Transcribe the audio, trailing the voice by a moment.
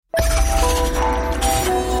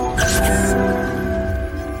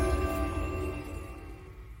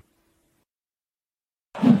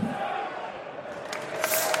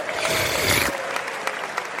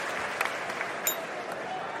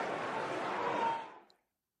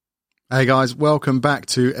Hey guys, welcome back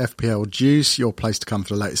to FPL Juice, your place to come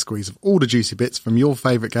for the latest squeeze of all the juicy bits from your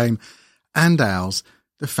favourite game and ours,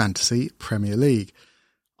 the Fantasy Premier League.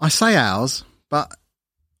 I say ours, but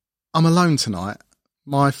I'm alone tonight.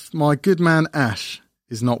 My good man Ash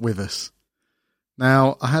is not with us.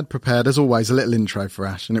 Now, I had prepared, as always, a little intro for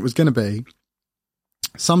Ash, and it was going to be,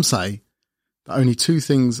 some say that only two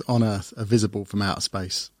things on Earth are visible from outer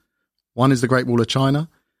space. One is the Great Wall of China,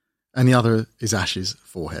 and the other is Ash's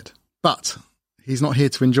forehead. But he's not here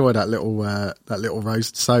to enjoy that little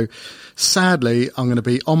roast. So sadly, I'm going to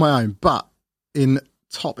be on my own. But in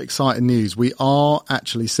top exciting news, we are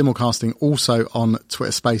actually simulcasting also on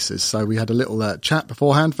Twitter Spaces. So we had a little chat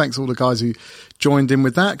beforehand. Thanks to all the guys who joined in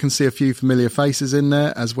with that. Can see a few familiar faces in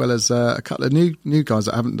there, as well as a couple of new guys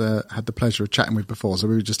that I haven't had the pleasure of chatting with before. So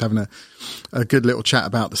we were just having a good little chat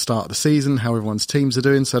about the start of the season, how everyone's teams are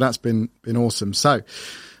doing. So that's been awesome. So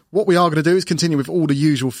what we are going to do is continue with all the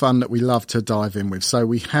usual fun that we love to dive in with. So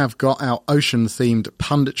we have got our ocean-themed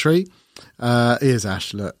punditry. Here's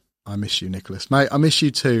Ash. Look, I miss you, Nicholas. Mate, I miss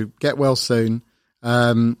you too. Get well soon.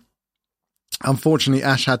 Unfortunately,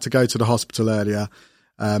 Ash had to go to the hospital earlier.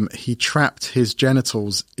 He trapped his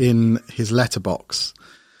genitals in his letterbox,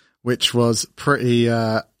 which was pretty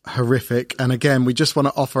horrific. And again, we just want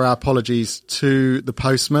to offer our apologies to the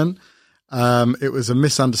postman. It was a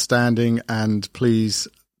misunderstanding, and please,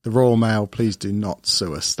 the Royal Mail, please do not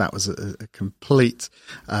sue us. That was a complete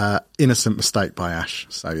innocent mistake by Ash.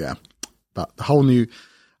 So yeah, but a whole new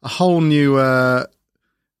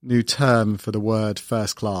term for the word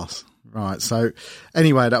first class. Right. So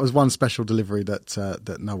anyway, that was one special delivery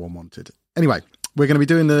that no one wanted. Anyway, we're going to be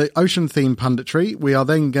doing the ocean theme punditry. We are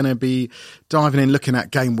then going to be diving in, looking at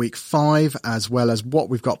game week 5, as well as what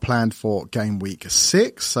we've got planned for game week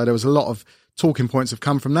 6. So there was a lot of talking points have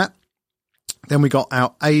come from that. Then we got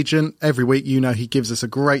our agent. Every week, he gives us a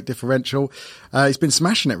great differential. He's been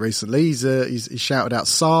smashing it recently. He's shouted out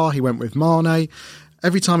Sarr. He went with Mane.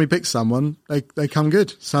 Every time he picks someone, they come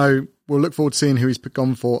good. So we'll look forward to seeing who he's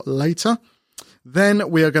gone for later.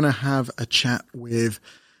 Then we are going to have a chat with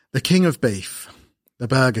the King of Beef, the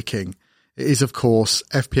Burger King. It is, of course,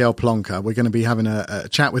 FPL Plonker. We're going to be having a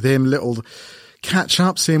chat with him, little catch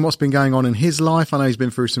up, seeing what's been going on in his life. I know he's been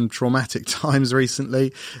through some traumatic times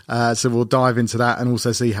recently, so we'll dive into that and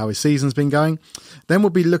also see how his season's been going. Then we'll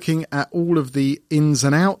be looking at all of the ins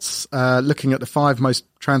and outs, looking at the 5 most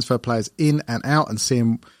transfer players in and out and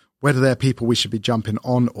seeing whether they're people we should be jumping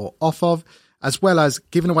on or off of, as well as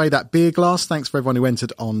giving away that beer glass. Thanks for everyone who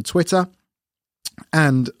entered on Twitter,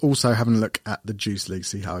 and also having a look at the Juice League,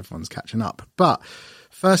 see how everyone's catching up. But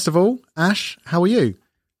first of all, Ash, how are you?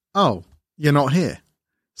 Oh, you're not here.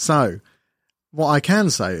 So what I can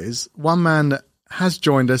say is one man that has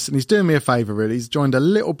joined us, and he's doing me a favour really. He's joined a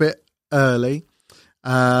little bit early.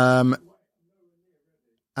 And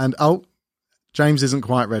James isn't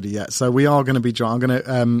quite ready yet. So we are going to be I'm going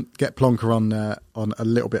to get Plonker on a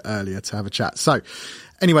little bit earlier to have a chat. So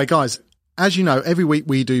anyway, guys, as you know, every week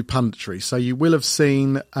we do punditry. So you will have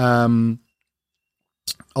seen on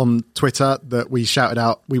Twitter that we shouted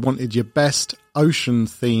out we wanted your best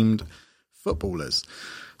ocean-themed footballers.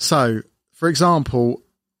 So, for example,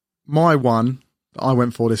 my one that I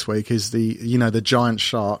went for this week is the giant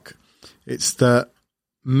shark. It's the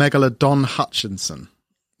Megalodon Hutchinson.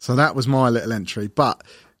 So that was my little entry. But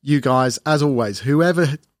you guys, as always,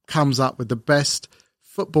 whoever comes up with the best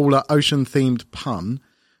footballer ocean-themed pun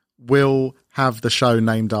will have the show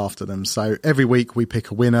named after them. So every week we pick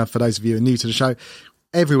a winner. For those of you who are new to the show,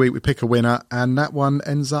 every week we pick a winner, and that one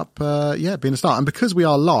ends up, being a start. And because we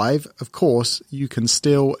are live, of course, you can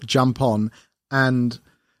still jump on and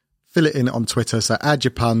fill it in on Twitter. So add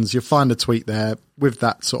your puns. You'll find a tweet there with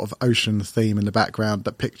that sort of ocean theme in the background,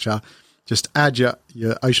 that picture. Just add your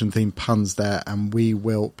ocean theme puns there, and we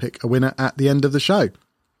will pick a winner at the end of the show.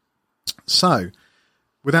 So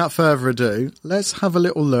without further ado, let's have a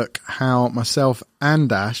little look how myself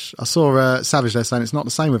and Ash, I saw Savage there saying it's not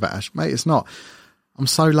the same with Ash. Mate, it's not. I'm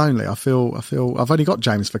so lonely. I feel I've only got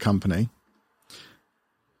James for company.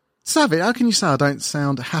 Savage, how can you say I don't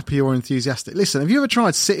sound happy or enthusiastic? Listen, have you ever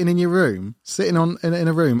tried sitting in a room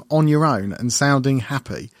on your own and sounding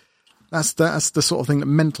happy? That's the sort of thing that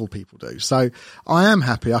mental people do. So I am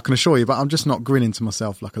happy, I can assure you, but I'm just not grinning to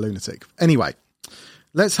myself like a lunatic. Anyway,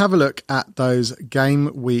 let's have a look at those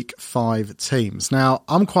game week 5 teams. Now,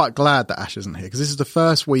 I'm quite glad that Ash isn't here, because this is the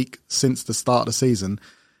first week since the start of the season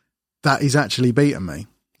that he's actually beaten me.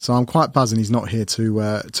 So I'm quite buzzing he's not here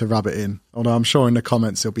to rub it in. Although I'm sure in the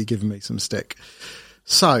comments he'll be giving me some stick.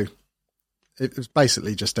 So it was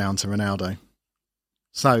basically just down to Ronaldo.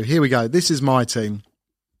 So here we go. This is my team.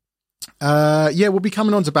 Yeah, we'll be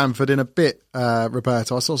coming on to Bamford in a bit,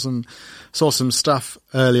 Roberto. I saw some stuff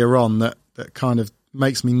earlier on that kind of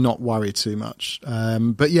makes me not worry too much.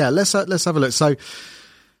 But yeah, let's have a look. So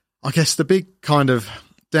I guess the big kind of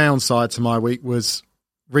downside to my week was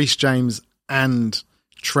Reece James and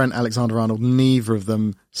Trent Alexander-Arnold, neither of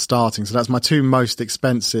them starting. So that's my two most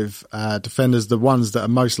expensive defenders, the ones that are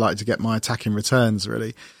most likely to get my attacking returns,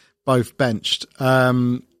 really, both benched.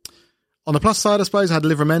 On the plus side, I suppose, I had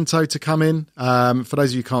Livramento to come in. For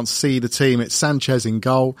those of you who can't see the team, it's Sanchez in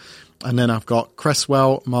goal. And then I've got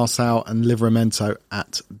Cresswell, Marçal and Livramento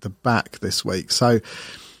at the back this week. So,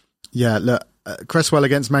 yeah, look, Cresswell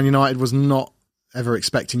against Man United was not ever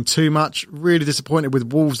expecting too much. Really disappointed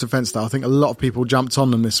with Wolves' defence, though. I think a lot of people jumped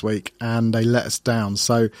on them this week and they let us down.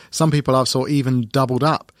 So some people I've saw even doubled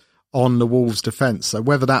up on the Wolves' defence. So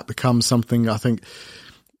whether that becomes something, I think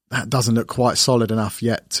that doesn't look quite solid enough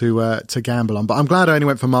yet to gamble on. But I'm glad I only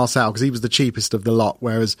went for Marçal because he was the cheapest of the lot,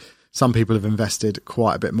 whereas some people have invested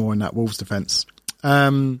quite a bit more in that Wolves defence.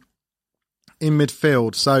 In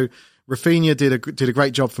midfield, so Rafinha did a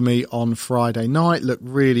great job for me on Friday night, looked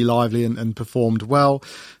really lively and performed well.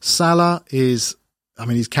 Salah he's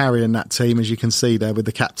carrying that team, as you can see there with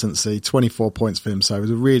the captaincy, 24 points for him. So it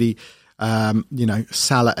was a really,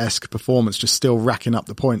 Salah-esque performance, just still racking up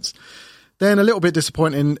the points. Then a little bit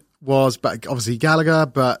disappointing was, but obviously Gallagher,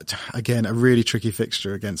 but again, a really tricky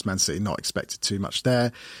fixture against Man City. Not expected too much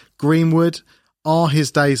there. Greenwood, are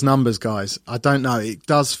his days numbers, guys? I don't know. It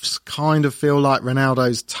does kind of feel like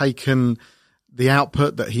Ronaldo's taken the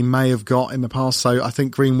output that he may have got in the past. So I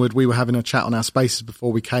think Greenwood, we were having a chat on our spaces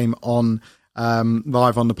before we came on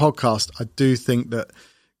live on the podcast. I do think that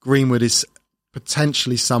Greenwood is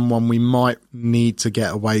potentially someone we might need to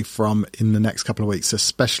get away from in the next couple of weeks,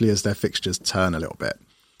 especially as their fixtures turn a little bit.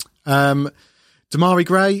 Damari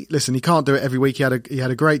Gray, listen, he can't do it every week. He had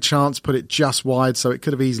a great chance, put it just wide, so it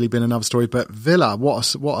could have easily been another story. But Villa,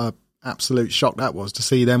 what a absolute shock that was to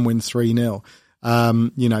see them win 3-0.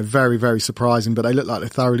 Very, very surprising, but they look like they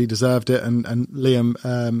thoroughly deserved it. And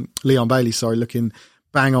Leon Bailey, looking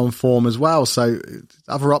bang on form as well. So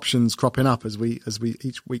other options cropping up as we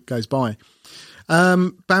each week goes by.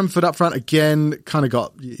 Bamford up front again, kind of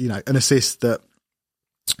got an assist that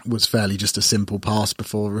was fairly just a simple pass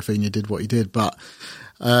before Rafinha did what he did. But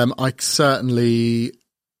I certainly,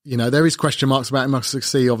 there is question marks about him. I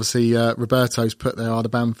see, obviously, Roberto's put there, are the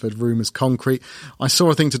Bamford rumours concrete? I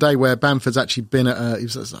saw a thing today where Bamford's actually been at it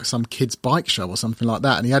was like some kid's bike show or something like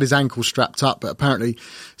that, and he had his ankle strapped up, but apparently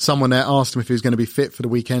someone there asked him if he was going to be fit for the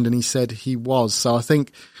weekend, and he said he was. So I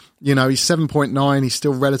think, he's 7.9, he's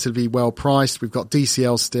still relatively well priced. We've got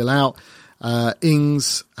DCL still out.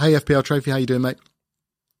 Ings, hey FPL Trophy, how you doing, mate?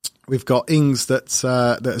 We've got Ings that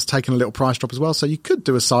has taken a little price drop as well. So you could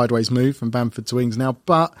do a sideways move from Bamford to Ings now,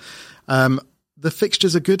 but the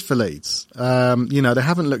fixtures are good for Leeds. They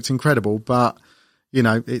haven't looked incredible, but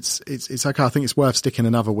it's okay. I think it's worth sticking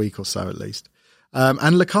another week or so at least. And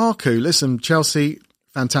Lukaku, listen, Chelsea,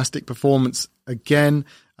 fantastic performance again.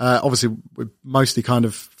 Obviously, we're mostly kind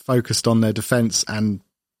of focused on their defence and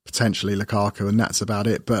potentially Lukaku, and that's about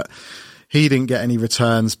it. But he didn't get any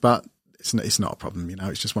returns, but it's not a problem,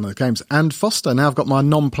 it's just one of the games. And Foster, now I've got my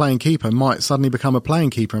non-playing keeper, might suddenly become a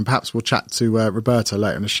playing keeper, and perhaps we'll chat to Roberto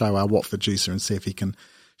later in the show, our Watford juicer, and see if he can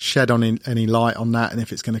shed on any light on that and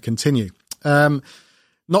if it's going to continue.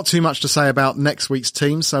 Not too much to say about next week's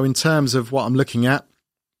team. So in terms of what I'm looking at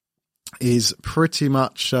is pretty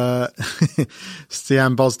much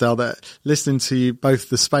Stian Bosdale, that listening to you, both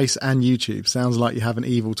the space and YouTube, sounds like you have an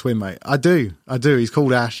evil twin, mate. I do. He's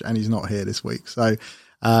called Ash and he's not here this week. So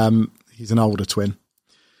he's an older twin.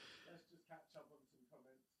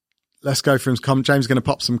 Let's go through his comments. James is going to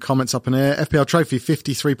pop some comments up in here. FPL Trophy,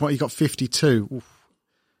 53 points. He got 52. Oof.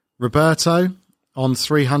 Roberto on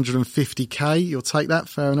 350k. You'll take that.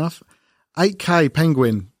 Fair enough. 8k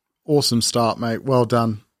Penguin. Awesome start, mate. Well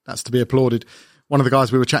done. That's to be applauded. One of the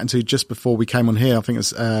guys we were chatting to just before we came on here, I think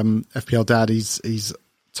it's FPL Dad. He's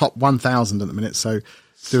top 1,000 at the minute. So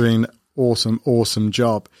doing awesome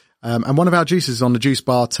job. And one of our juices is on the juice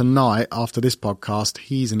bar tonight after this podcast.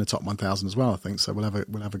 He's in the top 1,000 as well, I think. So we'll have a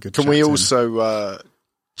good chat. Can we also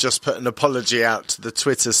just put an apology out to the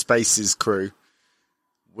Twitter Spaces crew?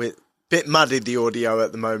 We're a bit muddy, the audio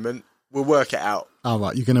at the moment. We'll work it out. Oh,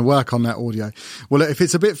 right. You're going to work on that audio. Well, if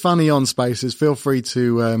it's a bit funny on Spaces, feel free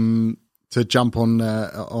to jump on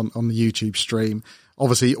the YouTube stream.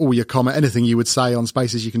 Obviously, all your comment, anything you would say on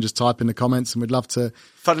Spaces, you can just type in the comments, and we'd love to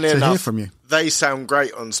hear from you. They sound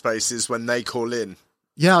great on Spaces when they call in.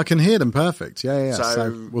 Yeah, I can hear them perfect. Yeah.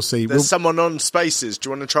 So we'll see. There's someone on Spaces. Do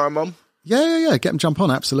you want to try them on? Yeah. Get them jump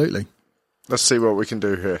on. Absolutely. Let's see what we can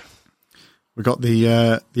do here. We've got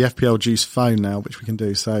the FPL Juice phone now, which we can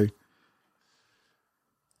do. So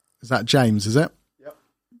is that James, is it? Yep.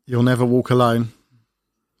 You'll never walk alone.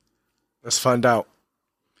 Let's find out.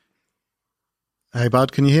 Hey,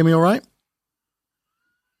 bud, can you hear me all right?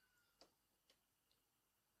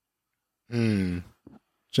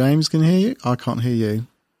 James, can you hear you? I can't hear you.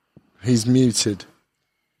 He's muted.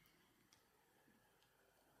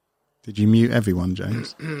 Did you mute everyone,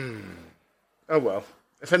 James? Oh, well.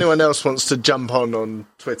 If anyone else wants to jump on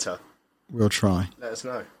Twitter, We'll try. let us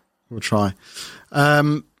know. We'll try.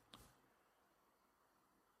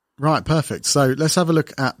 Right, perfect. So let's have a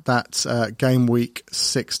look at that game week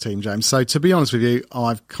 6 team, James. So to be honest with you,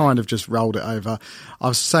 I've kind of just rolled it over. I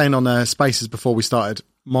was saying on Spaces before we started,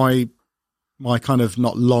 my kind of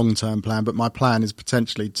not long-term plan, but my plan is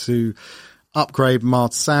potentially to upgrade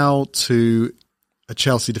Martial to a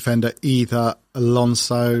Chelsea defender, either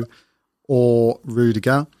Alonso or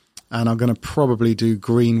Rudiger. And I'm going to probably do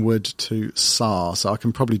Greenwood to Sarr. So I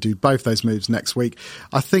can probably do both those moves next week.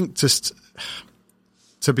 I think just,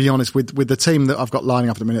 to be honest, with the team that I've got lining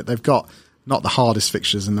up at the minute, they've got not the hardest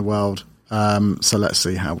fixtures in the world. So let's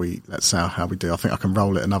see how we do. I think I can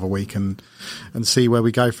roll it another week and see where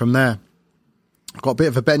we go from there. I've got a bit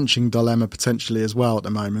of a benching dilemma potentially as well at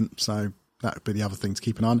the moment, so that would be the other thing to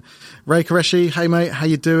keep an eye on. Ray Koreshi, hey mate, how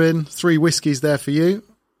you doing? 3 whiskies there for you,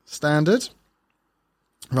 standard.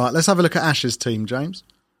 Right, let's have a look at Ash's team, James.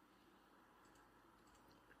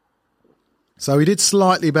 So he did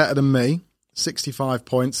slightly better than me, 65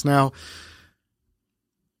 points. Now,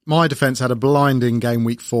 my defence had a blinding game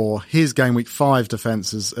week 4. His game week 5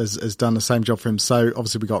 defence has done the same job for him. So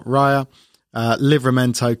obviously we got Raya,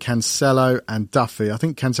 Livramento, Cancelo and Duffy. I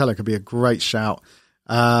think Cancelo could be a great shout.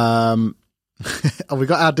 We got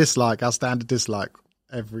our standard dislike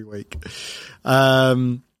every week.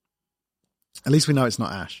 At least we know it's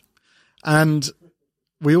not Ash. And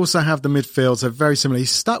we also have the midfield, so very similar.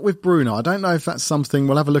 He's stuck with Bruno. I don't know if that's something.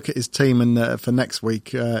 We'll have a look at his team for next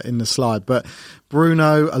week in the slide. But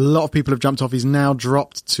Bruno, a lot of people have jumped off. He's now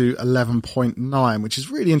dropped to 11.9, which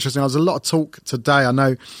is really interesting. There's a lot of talk today. I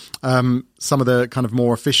know some of the kind of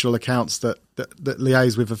more official accounts that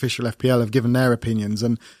liaise with official FPL have given their opinions,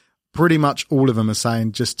 and pretty much all of them are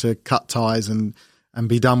saying just to cut ties and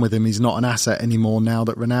be done with him. He's not an asset anymore now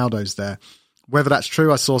that Ronaldo's there. Whether that's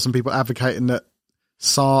true, I saw some people advocating that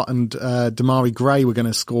Sarr and Damari Gray were going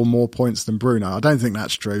to score more points than Bruno. I don't think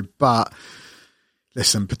that's true, but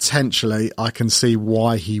listen, potentially I can see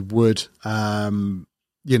why he would,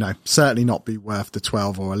 certainly not be worth the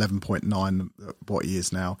 12 or 11.9 what he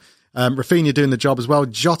is now. Rafinha doing the job as well.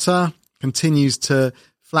 Jota continues to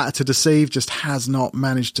flatter to deceive, just has not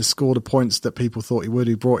managed to score the points that people thought he would,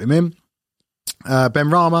 who brought him in.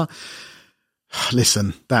 Benrahma,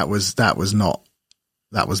 listen, that was not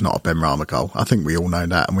a Benrahma goal. I think we all know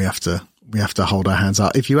that, and we have to hold our hands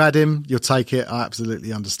up. If you add him, you'll take it. I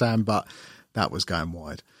absolutely understand, but that was going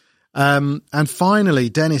wide. And finally,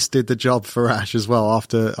 Dennis did the job for Ash as well.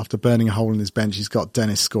 After burning a hole in his bench, he's got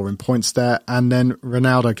Dennis scoring points there, and then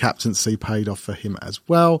Ronaldo captaincy paid off for him as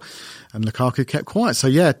well. And Lukaku kept quiet. So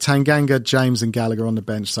yeah, Tanganga, James, and Gallagher on the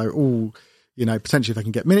bench. So all, potentially if they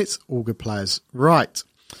can get minutes, all good players. Right.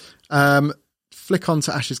 Flick on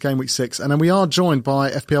to Ash's game week 6, and then we are joined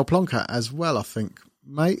by FPL Plonker as well, I think.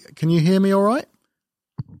 Mate, can you hear me all right?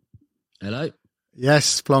 Hello?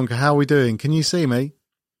 Yes, Plonker, how are we doing? Can you see me?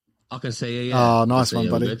 I can see you, yeah. Oh, nice one,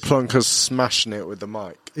 buddy. Plonker's smashing it with the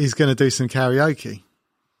mic. He's going to do some karaoke.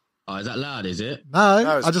 Oh, is that loud, is it? No,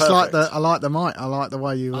 I just perfect. I like the mic. I like the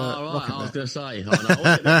way you rock it. I was going to say. I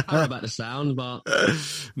wasn't about the sound, but...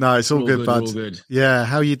 No, it's all good, bud. All good. Yeah,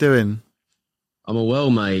 how are you doing? I'm well,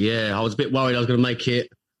 mate, yeah. I was a bit worried I was going to make it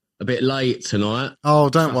a bit late tonight. Oh,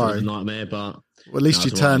 don't worry. It was a nightmare, but... Well, at least you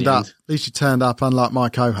turned up. At least you turned up, unlike my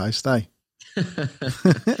co-host, eh? You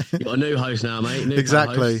got a new host now, mate. New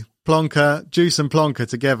exactly. co-host. Plonker, Juice and Plonker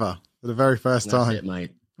together for the very first time. That's it, mate.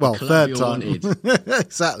 Well, third time.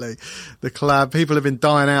 Exactly. The collab. People have been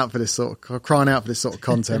crying out for this sort of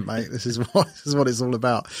content, mate. This is what it's all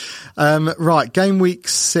about. Right. Game week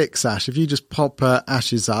 6, Ash. If you just pop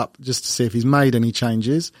Ash's up just to see if he's made any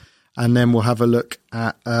changes, and then we'll have a look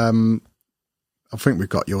at, I think we've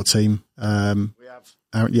got your team. We have.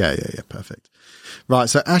 Yeah. Perfect. Right.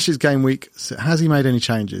 So Ash's game week. Has he made any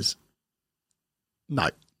changes? No.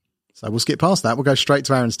 So we'll skip past that. We'll go straight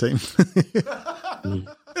to Aaron's team.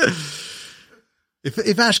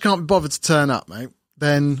 If Ash can't be bothered to turn up, mate,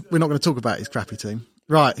 then we're not going to talk about his crappy team.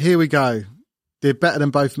 Right, here we go. Did better than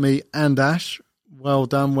both me and Ash. Well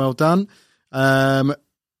done. Give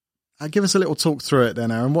us a little talk through it then,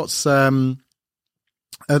 Aaron. What's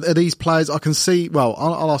Are these players I can see? Well,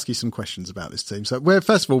 I'll ask you some questions about this team. So,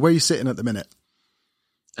 first of all, where are you sitting at the minute?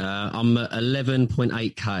 I'm at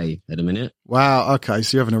 11.8k at the minute. Wow. Okay,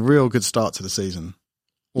 so you're having a real good start to the season.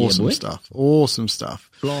 Awesome stuff. Awesome stuff.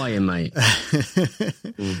 Flying, mate.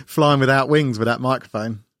 Flying without wings with that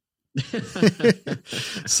microphone.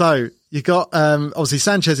 So you got obviously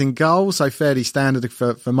Sanchez in goal, so fairly standard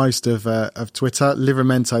for most of Twitter.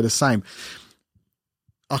 Livramento the same.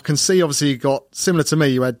 I can see obviously you got, similar to me,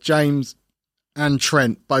 you had James and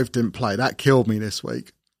Trent both didn't play. That killed me this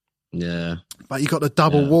week. Yeah. But you got the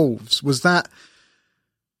double Wolves. Is that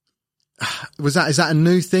a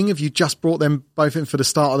new thing? Have you just brought them both in for the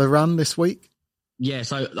start of the run this week? Yeah,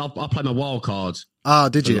 so I played my wild card. Ah,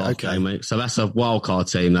 did you? Okay. Game, mate. So that's a wild card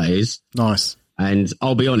team, that is. Nice. And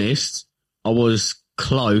I'll be honest, I was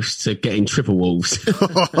close to getting triple Wolves.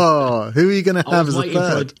 Who are you going to have as a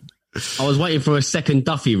third? I was waiting for a second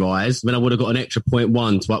Duffy rise, then I would have got an extra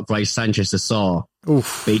 0.1 to upgrade Sanchez to Sarr.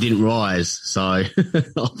 Oof. But he didn't rise, so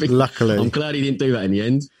luckily. I'm glad he didn't do that in the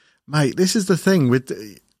end. Mate, this is the thing with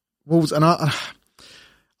Wolves, and I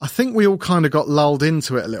think we all kind of got lulled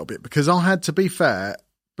into it a little bit, because I had, to be fair,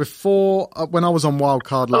 before, when I was on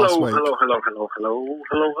Wildcard last week.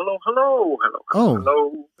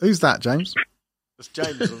 Hello. Who's that, James? It's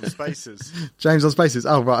James on Spaces. James on Spaces.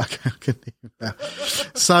 Oh, right. Okay, I can hear him now.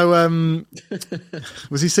 So,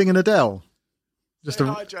 was he singing Adele?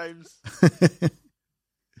 Hi, James.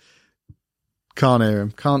 Can't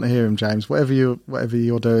hear him, James. Whatever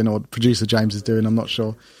you're doing, or producer James is doing, I'm not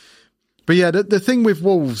sure. But yeah, the thing with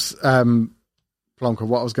Wolves, Plonker,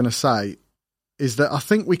 what I was going to say is that I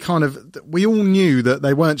think we all knew that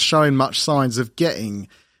they weren't showing much signs of getting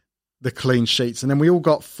the clean sheets, and then we all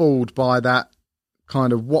got fooled by that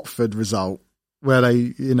kind of Watford result where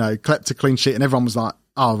they, clapped a clean sheet, and everyone was like,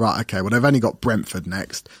 oh, right, okay, well, they've only got Brentford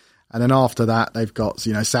next. And then after that, they've got,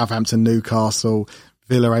 Southampton, Newcastle,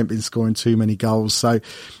 Villa ain't been scoring too many goals. So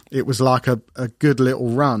it was like a good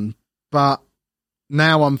little run. But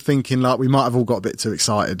now I'm thinking like we might have all got a bit too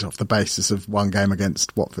excited off the basis of one game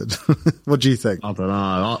against Watford. What do you think? I don't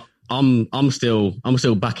know. I'm still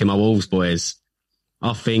backing my Wolves, boys.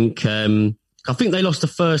 I think they lost the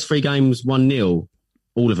first 3 games 1-0.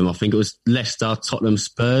 All of them. I think it was Leicester, Tottenham,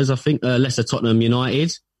 Spurs. I think Leicester, Tottenham,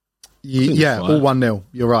 United. Yeah, all 1-0.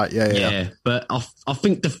 You're right. Yeah. But I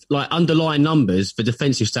think the underlying numbers for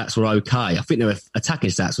defensive stats were okay. I think their attacking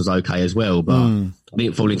stats was okay as well, but I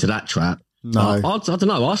didn't fall into that trap. No, I don't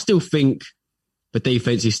know. I still think the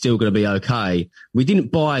defense is still going to be okay. We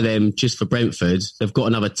didn't buy them just for Brentford. They've got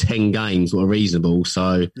another 10 games that are reasonable.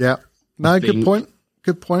 So yeah, no, good point.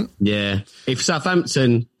 Good point. Yeah. If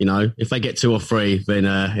Southampton, if they get 2 or 3, then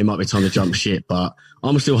it might be time to jump ship. But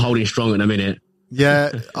I'm still holding strong in a minute. Yeah.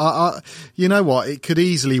 You know what? It could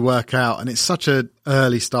easily work out. And it's such an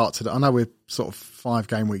early start to I know we're sort of 5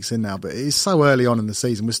 game weeks in now, but it is so early on in the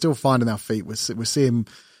season. We're still finding our feet. We're seeing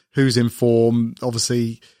who's in form.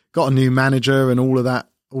 Obviously got a new manager and all of that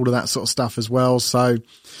sort of stuff as well. So,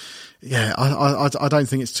 yeah, I don't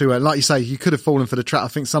think it's too early. Like you say, you could have fallen for the trap. I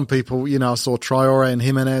think some people, I saw Traore and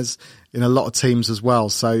Jimenez in a lot of teams as well.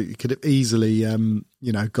 So you could have easily,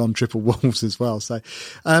 gone triple Wolves as well. So,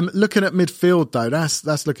 looking at midfield though,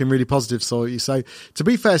 that's looking really positive. So you say, to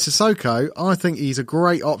be fair, Sissoko, I think he's a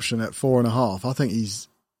great option at 4.5. I think he's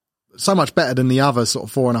so much better than the other sort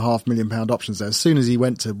of £4.5 million options there. As soon as he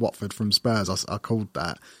went to Watford from Spurs, I called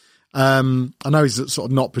that. I know he's sort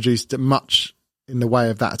of not produced much in the way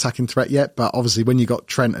of that attacking threat yet, but obviously when you got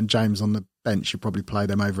Trent and James on the bench, you probably play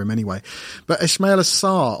them over him anyway. But Ismaila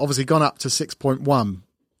Sarr obviously gone up to 6.1.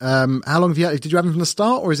 How long did you have him from the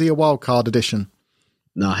start, or is he a wild card addition?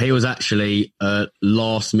 No, he was actually a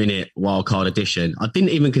last minute wild card addition. I didn't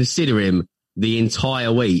even consider him the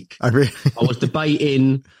entire week. Oh, really? I was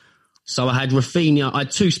debating. So I had Rafinha. I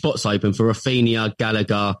had 2 spots open for Rafinha,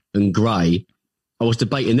 Gallagher and Gray. I was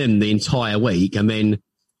debating them the entire week. And then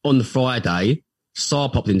on the Friday,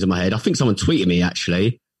 Sarr popped into my head. I think someone tweeted me,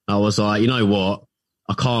 actually. I was like, you know what?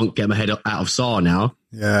 I can't get my head out of Sarr now.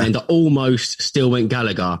 Yeah. And I almost still went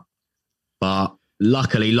Gallagher. But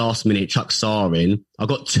luckily, last minute, chucked Sarr in. I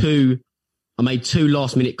made 2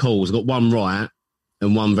 last minute calls. I got 1 right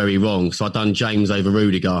and 1 very wrong. So I done James over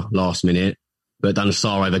Rudiger last minute, but done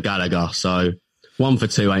Sarr over Gallagher. So 1 for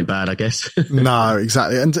 2 ain't bad, I guess. No,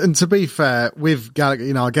 exactly. And to be fair, with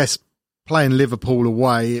Gallagher, I guess playing Liverpool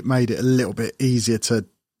away, it made it a little bit easier to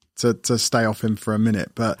stay off him for a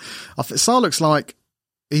minute. But I think Sarr looks like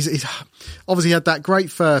he's obviously had that great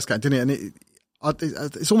first game, didn't he? And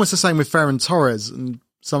it's almost the same with Ferran Torres and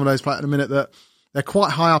some of those players at the minute, that they're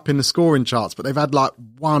quite high up in the scoring charts, but they've had like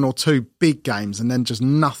 1 or 2 big games and then just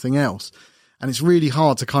nothing else. And it's really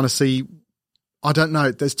hard to kind of see. I don't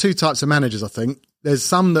know. There's two types of managers, I think. There's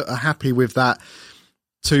some that are happy with that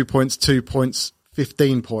 2 points, 2 points,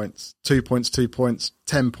 15 points, 2 points, 2 points,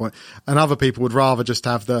 10 points. And other people would rather just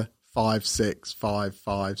have the 5, 6, 5,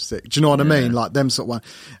 5, 6. Do you know what I mean? Like them sort of one.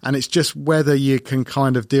 And it's just whether you can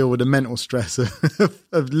kind of deal with the mental stress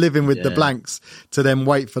of living with the blanks to then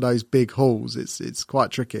wait for those big hauls. It's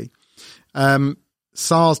quite tricky.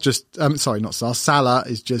 Salah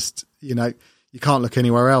is just, you know, you can't look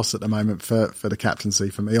anywhere else at the moment for the captaincy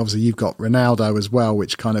for me. Obviously, you've got Ronaldo as well,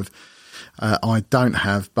 which kind of I don't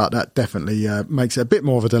have, but that definitely makes it a bit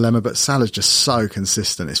more of a dilemma. But Salah's just so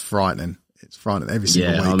consistent; it's frightening. It's frightening every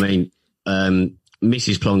single week. Yeah, I mean,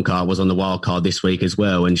 Mrs. Plonker was on the wild card this week as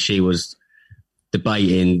well, and she was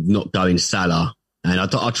debating not going Salah. And I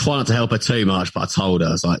try not to help her too much, but I told her,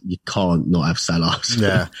 I was like, you can't not have Salah.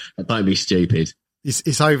 So don't be stupid. It's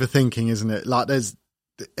overthinking, isn't it? Like there's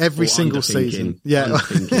every single season. Yeah.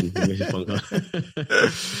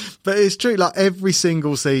 But it's true. Like every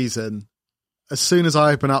single season, as soon as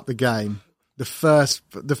I open up the game, the first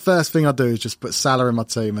thing I do is just put Salah in my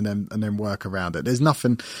team and then work around it. There's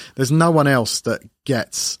no one else that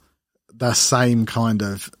gets the same kind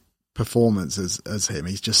of performance as him.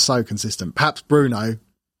 He's just so consistent. Perhaps Bruno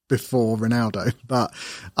before Ronaldo, but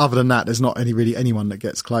other than that, there's not really anyone that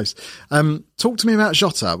gets close. Talk to me about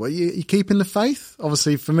Jota. Well, you keeping the faith?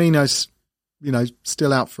 Obviously, Firmino's, you know,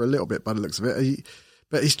 still out for a little bit by the looks of it,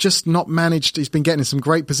 but he's just not managed. He's been getting in some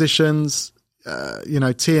great positions, you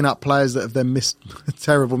know, teeing up players that have then missed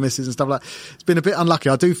terrible misses and stuff like that. It's been a bit unlucky.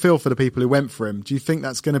 I do feel for the people who went for him. Do you think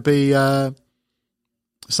that's going to be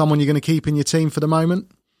someone you're going to keep in your team for the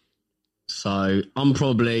moment? So I'm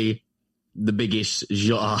probably the biggest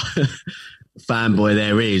Jota fanboy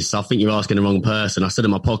there is. I think you're asking the wrong person. I said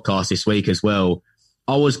on my podcast this week as well,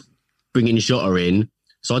 I was bringing Jota in.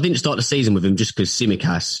 So I didn't start the season with him just because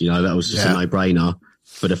Tsimikas, you know, that was just a no-brainer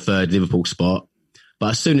for the third Liverpool spot.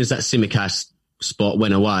 But as soon as that Tsimikas spot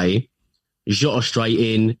went away, Jota straight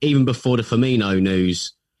in. Even before the Firmino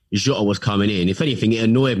news, Jota was coming in. If anything, it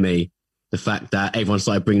annoyed me, the fact that everyone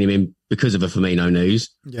started bringing him in because of the Firmino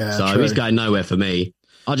news. Yeah, so he's going nowhere for me.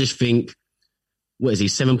 I just think, what is he,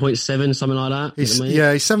 7.7, something like that? He's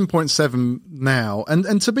 7.7 now.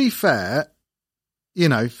 And to be fair, you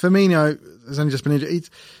know, Firmino has only just been injured.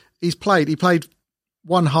 He played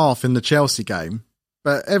one half in the Chelsea game,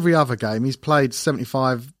 but every other game he's played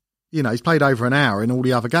 75, you know, he's played over an hour in all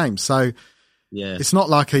the other games. So it's not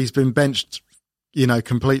like he's been benched, you know,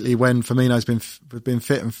 completely when Firmino's been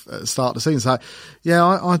fit and start the season. So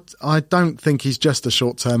I don't think he's just a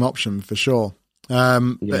short-term option for sure.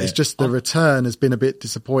 But it's just the return has been a bit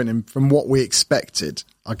disappointing from what we expected,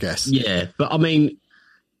 I guess. Yeah, but I mean,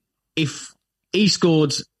 if he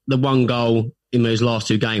scored the one goal in those last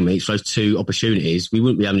two game weeks, those two opportunities, we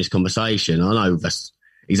wouldn't be having this conversation. I know that's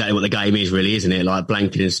exactly what the game is, really, isn't it? Like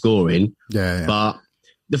blanking and scoring. Yeah. But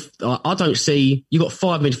I don't see. You've got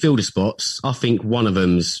 5 midfielder spots. I think one of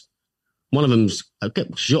them's. I'll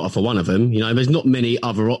get Jota for one of them. You know, there's not many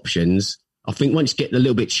other options. I think once you get a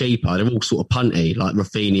little bit cheaper, they're all sort of punty, like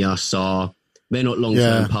Rafinha, Sarr. They're not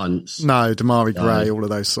long-term punts. No, Damari Gray, all of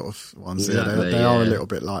those sort of ones. Exactly, they are a little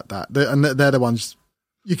bit like that. They're the ones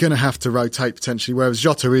you're going to have to rotate potentially, whereas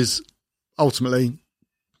Jota is ultimately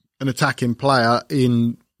an attacking player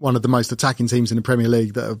in one of the most attacking teams in the Premier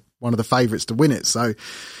League that are one of the favourites to win it. So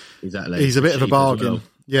exactly, he's a bit of a bargain. Well.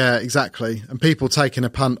 Yeah, exactly. And people taking a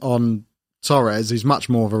punt on Torres, who's much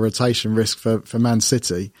more of a rotation risk for Man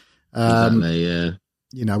City. Exactly, yeah.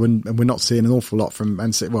 You know, and we're not seeing an awful lot from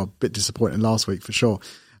Man City. Well, a bit disappointing last week for sure.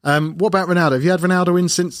 What about Ronaldo? Have you had Ronaldo in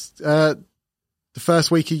since the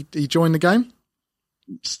first week he joined the game?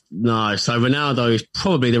 No, so Ronaldo is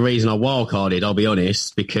probably the reason I wildcarded, I'll be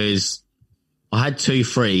honest, because I had 2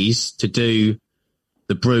 frees to do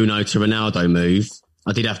the Bruno to Ronaldo move.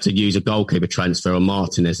 I did have to use a goalkeeper transfer on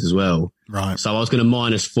Martinez as well. Right. So I was going to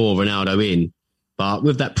 -4 Ronaldo in. But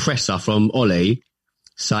with that presser from Ollie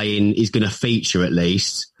saying he's going to feature at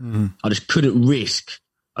least, I just couldn't risk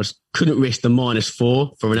the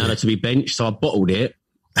 -4 for Ronaldo to be benched. So I bottled it.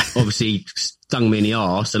 Obviously, stung me in the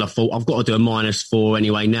arse, and I thought, I've got to do a -4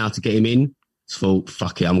 anyway now to get him in. So I thought,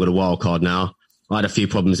 fuck it, I'm going to wildcard now. I had a few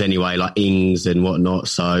problems anyway, like Ings and whatnot.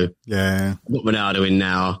 So yeah, I've got Ronaldo in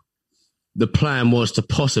now. The plan was to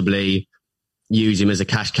possibly use him as a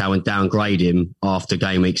cash cow and downgrade him after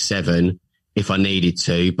game week 7 if I needed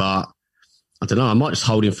to. But I don't know, I might just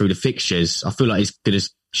hold him through the fixtures. I feel like he's going to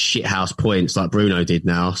shithouse points like Bruno did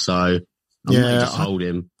now. So I might just hold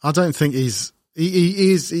him. I don't think he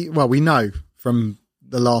is. Well, we know from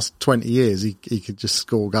the last 20 years, he could just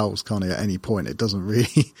score goals, can't he, at any point? It doesn't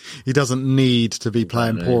really, he doesn't need to be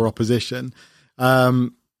playing poor opposition.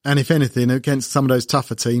 And if anything, against some of those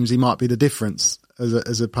tougher teams, he might be the difference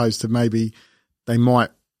as opposed to maybe they might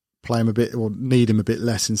play him a bit or need him a bit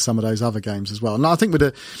less in some of those other games as well. And I think with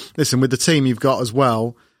the team you've got as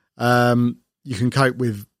well, you can cope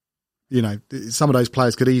with, some of those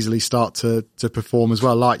players could easily start to perform as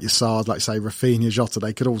well, like your Sars, like say Rafinha, Jota,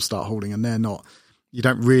 they could all start holding, and they're not. You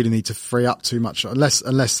don't really need to free up too much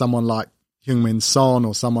unless someone like Heung-min Son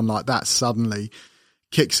or someone like that suddenly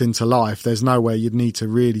kicks into life. There's nowhere you'd need to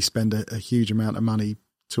really spend a huge amount of money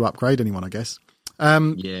to upgrade anyone, I guess.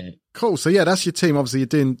 Yeah. Cool. So yeah, that's your team. Obviously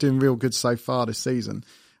you're doing real good so far this season.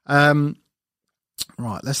 Right.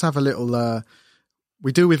 Let's have a little,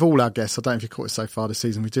 we do with all our guests. I don't know if you caught it so far this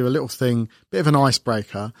season. We do a little thing, bit of an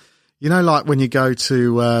icebreaker. Like when you go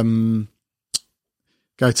to,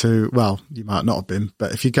 well, you might not have been,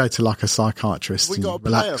 but if you go to like a psychiatrist, We got a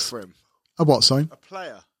relax. player for him. A what, sorry? A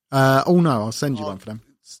player. Oh no, I'll send you one for them.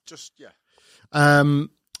 It's just, yeah.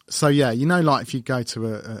 So yeah, like if you go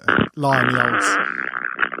to a lie on the olds.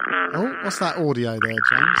 Oh, what's that audio there,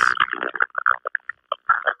 James?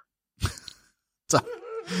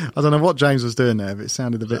 I don't know what James was doing there, but it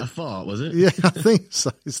sounded a bit. A fart, was it? Yeah, I think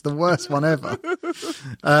so. It's the worst one ever.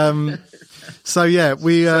 So yeah,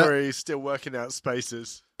 we. Sorry, still working out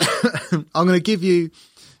spaces. I'm going to give you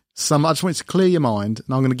some. I just want you to clear your mind,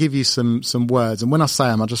 and I'm going to give you some words. And when I say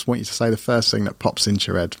them, I just want you to say the first thing that pops into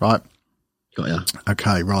your head. Right? Got ya.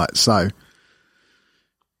 Okay. Right. So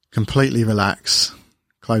completely relax.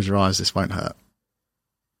 Close your eyes. This won't hurt.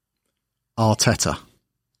 Arteta.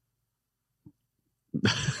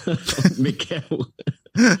 Mikel.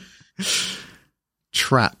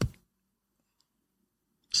 Trap.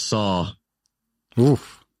 Saw.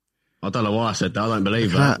 Oof. I don't know why I said that. I don't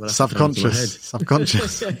believe that. But that's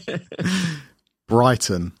Subconscious.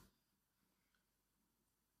 Brighton.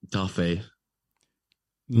 Duffy.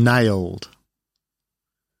 Nailed.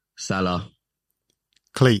 Salah.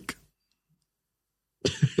 Cleek.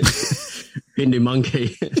 Hindu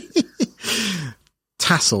monkey.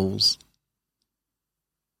 Tassels.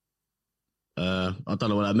 I don't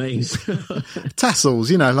know what that means.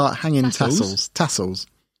 Tassels, like hanging Tassels? Tassels.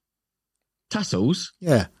 Tassels?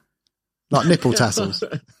 Yeah. Like nipple tassels.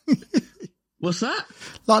 What's that?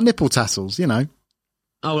 Like nipple tassels,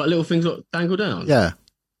 Oh, like little things that dangle down? Yeah.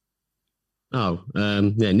 Oh,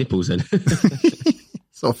 yeah, nipples then.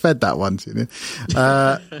 Sort of fed that one to you.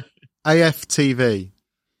 AFTV.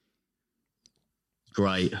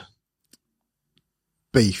 Great.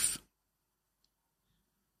 Beef.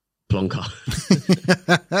 Plonker.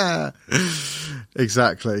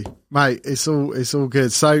 Exactly, mate. It's all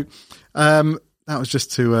good. So, that was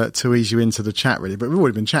just to ease you into the chat, really. But we've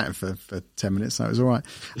already been chatting for 10 minutes, so it was all right.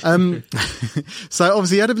 So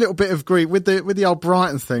obviously, you had a little bit of grief with the old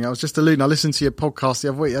Brighton thing. I was just alluding. I listened to your podcast the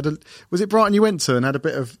other week. Was it Brighton you went to and had a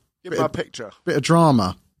bit of picture, bit of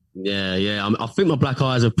drama? Yeah. I think my black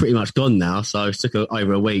eyes are pretty much gone now. So it took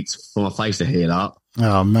over a week for my face to heal up.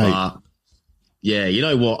 Oh, mate. But, yeah, you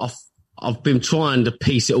know what? I've been trying to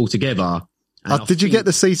piece it all together. Did you get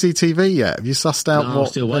the CCTV yet? Have you sussed out what I'm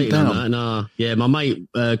still waiting on that. No. Yeah, my mate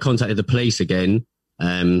contacted the police again,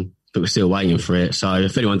 but we're still waiting for it. So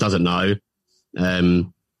if anyone doesn't know, I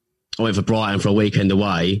went for Brighton for a weekend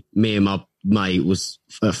away. Me and my mate was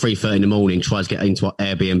at 3:30 in the morning, tried to get into our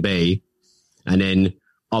Airbnb. And then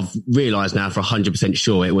I've realised now for 100%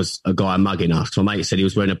 sure it was a guy mugging us. My mate said he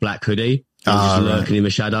was wearing a black hoodie. He was just lurking in the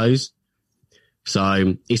shadows.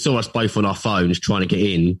 So he saw us both on our phones trying to get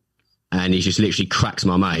in, and he just literally cracked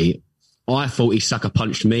my mate. I thought he sucker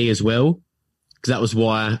punched me as well, because that was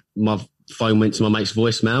why my phone went to my mate's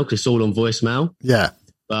voicemail, because it's all on voicemail. Yeah.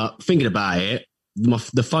 But thinking about it,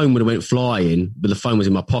 the phone would have went flying, but the phone was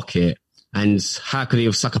in my pocket. And how could he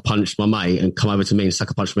have sucker punched my mate and come over to me and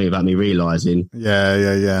sucker punched me without me realising?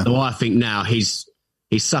 Yeah. So I think now he's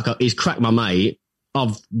cracked my mate.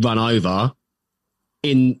 I've run over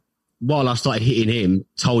while I started hitting him,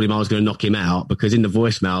 told him I was going to knock him out, because in the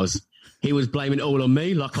voicemails, he was blaming it all on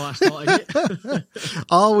me, like I started it.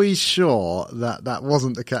 Are we sure that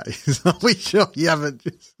wasn't the case? Are we sure you haven't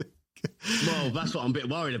just... Well, that's what I'm a bit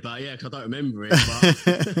worried about, yeah, because I don't remember it.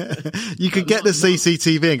 But you could get the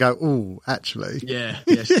CCTV and go, oh, actually. Yeah,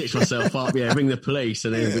 stitch myself up, ring the police,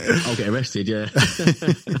 and then I'll get arrested, yeah.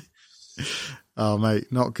 Oh,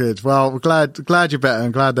 mate, not good. Well, we're glad you're better,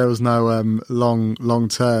 and glad there was no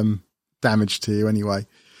long-term damage to you anyway.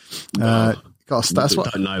 That's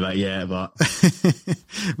what, don't know that yet, but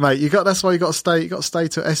mate, that's why you got to stay. You got to stay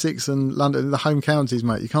to Essex and London, the home counties,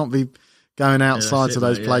 mate. You can't be going outside to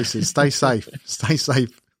those places. Stay safe. Stay safe.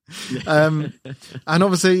 And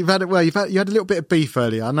obviously you had a little bit of beef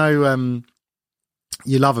earlier. I know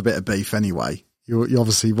you love a bit of beef anyway. You're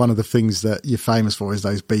obviously, one of the things that you're famous for is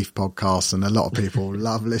those beef podcasts, and a lot of people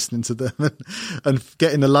love listening to them and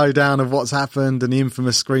getting the lowdown of what's happened and the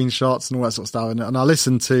infamous screenshots and all that sort of stuff. And I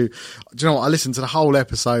listened to, do you know what? I listened to the whole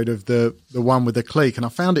episode of the one with the clique, and I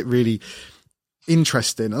found it really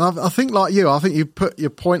interesting. And I think, like you, I think you put your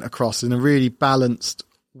point across in a really balanced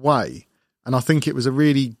way. And I think it was a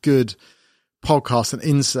really good podcast and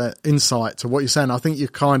insight to what you're saying. I think you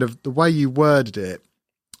kind of, the way you worded it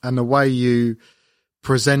and the way you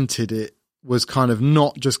presented it was kind of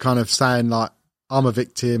not just kind of saying like, I'm a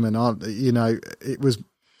victim, and it was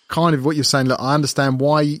kind of what you're saying. Look, I understand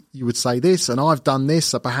why you would say this, and I've done this,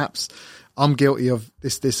 so perhaps I'm guilty of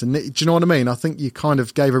this, and this. Do you know what I mean? I think you kind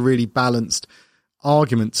of gave a really balanced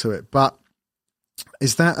argument to it. But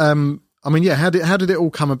is that, how did it all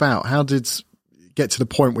come about? How did it get to the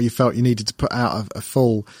point where you felt you needed to put out a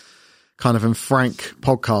full kind of and frank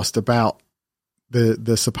podcast about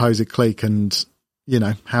the supposed clique and,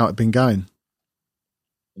 how it'd been going?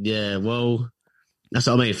 Yeah, well, that's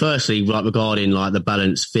what I mean. Firstly, like regarding like the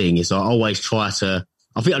balance thing, is I always try to,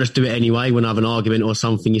 I think I just do it anyway when I have an argument or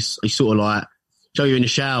something. You sort of like, show you in the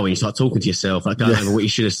shower and you start talking to yourself, like going over what you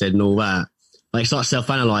should have said and all that. Like, start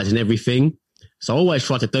self-analysing everything. So I always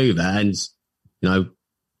try to do that. And, you're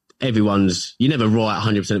never right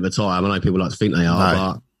 100% of the time. I know people like to think they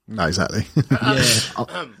are, No, exactly.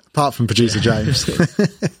 Yeah. Apart from producer James.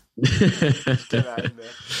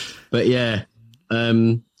 But yeah,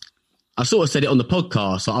 I sort of said it on the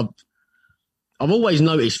podcast. I've always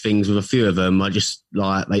noticed things with a few of them. I just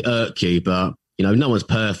like, they irk you, but no one's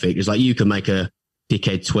perfect. It's like, you can make a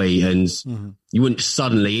dickhead tweet and you wouldn't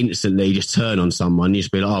suddenly, instantly just turn on someone. You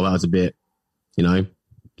just be like, oh, that was a bit,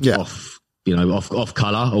 off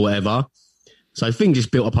colour or whatever. So things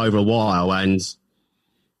just built up over a while, and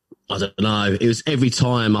I don't know, it was every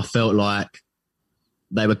time I felt like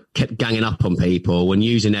they kept ganging up on people and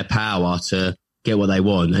using their power to get what they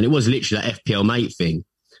want. And it was literally that FPL mate thing.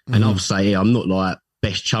 And I'll say, I'm not like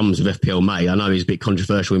best chums with FPL mate. I know he's a bit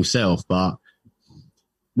controversial himself, but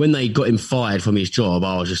when they got him fired from his job,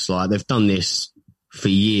 I was just like, they've done this for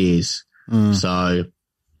years. So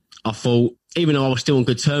I thought, even though I was still on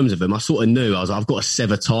good terms with him, I sort of knew, I was like, I've got to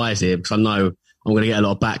sever ties here because I know I'm going to get a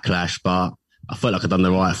lot of backlash, but I felt like I'd done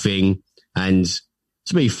the right thing. And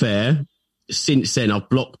to be fair, since then I've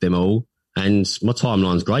blocked them all, and my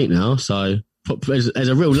timeline's great now. So there's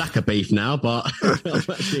a real lack of beef now, but I'm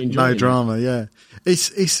actually enjoying no drama. It. Yeah,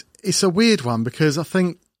 it's a weird one because I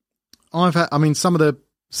think I've had, some of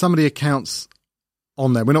the accounts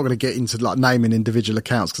on there, we're not going to get into like naming individual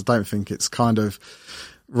accounts because I don't think it's kind of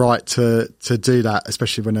right to do that,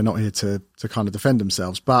 especially when they're not here to kind of defend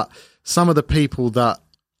themselves. But some of the people that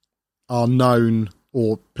are known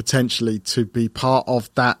or potentially to be part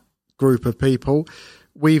of that group of people,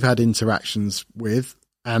 we've had interactions with,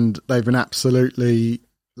 and they've been absolutely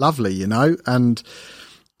lovely, and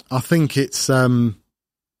I think it's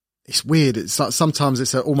weird. It's like, sometimes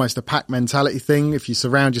it's almost a pack mentality thing. If you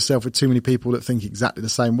surround yourself with too many people that think exactly the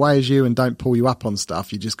same way as you and don't pull you up on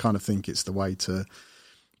stuff, you just kind of think it's the way to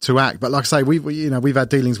act. But like I say, we've had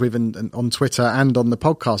dealings with on Twitter and on the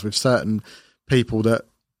podcast with certain people that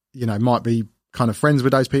might be kind of friends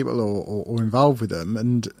with those people or involved with them,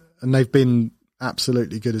 and they've been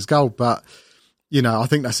absolutely good as gold. But I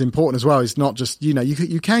think that's important as well. It's not just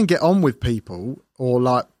you can get on with people or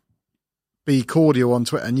like be cordial on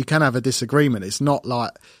Twitter, and you can have a disagreement. It's not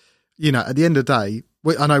like at the end of the day,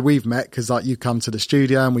 I know we've met because like you come to the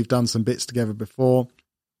studio and we've done some bits together before.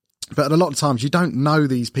 But a lot of times you don't know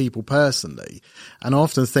these people personally. And I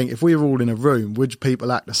often think if we were all in a room, would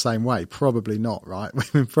people act the same way? Probably not, right?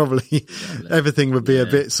 Probably everything would be a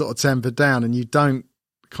bit sort of tempered down, and you don't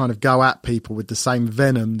kind of go at people with the same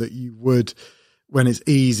venom that you would when it's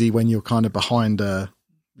easy, when you're kind of behind a,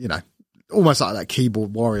 almost like that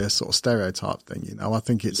keyboard warrior sort of stereotype thing. I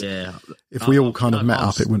think it's, if we all kind of met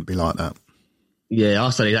up, it wouldn't be like that. Yeah,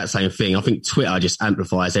 I'll say that same thing. I think Twitter just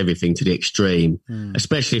amplifies everything to the extreme,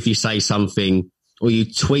 especially if you say something or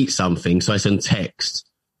you tweet something. So it's in text,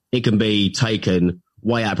 it can be taken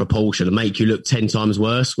way out of proportion and make you look 10 times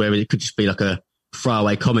worse, where it could just be like a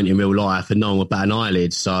throwaway comment in real life and no one would bat an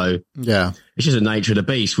eyelid. So yeah, it's just the nature of the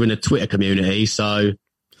beast. We're in a Twitter community, so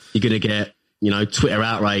you're going to get, Twitter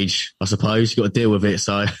outrage, I suppose. You've got to deal with it.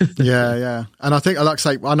 So yeah. And I think, like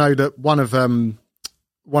I say, I know that one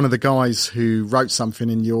of the guys who wrote something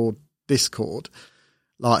in your Discord,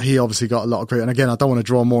 like he obviously got a lot of grief. And again, I don't want to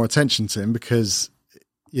draw more attention to him because,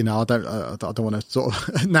 you know, I don't want to sort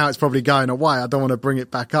of, now it's probably going away. I don't want to bring it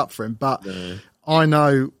back up for him, but I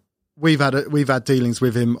know we've had dealings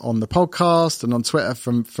with him on the podcast and on Twitter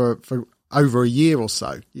for over a year or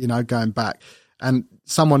so, you know, going back, and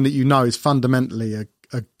someone that, you know, is fundamentally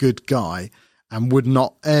a good guy and would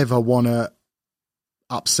not ever want to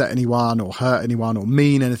upset anyone or hurt anyone or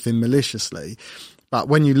mean anything maliciously. But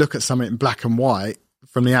when you look at something in black and white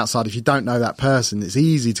from the outside, if you don't know that person, it's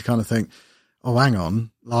easy to kind of think, oh, hang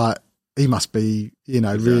on, like he must be, you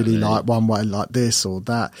know, really like one way like this or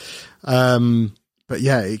that. But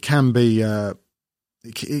yeah, it can be,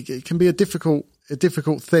 it can be a difficult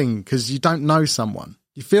thing because you don't know someone.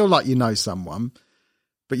 You feel like you know someone,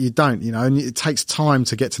 but you don't, you know, and it takes time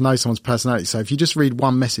to get to know someone's personality. So if you just read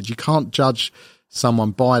one message, you can't judge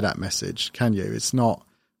someone by that message, can you? It's not,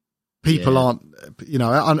 people aren't, you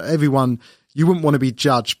know, everyone, you wouldn't want to be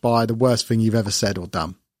judged by the worst thing you've ever said or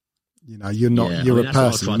done. You know, you're not, you're a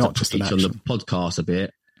person, not just an action. On the podcast a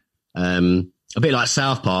bit like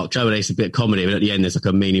South Park. Joe released a bit of comedy, but at the end there's like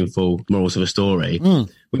a meaningful morals of a story.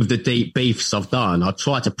 With the deep beefs I've done, I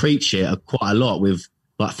try to preach it quite a lot with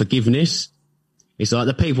like forgiveness. It's like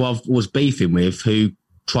the people I was beefing with who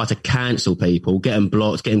try to cancel people, get them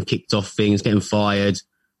blocked, get them kicked off things, get them fired.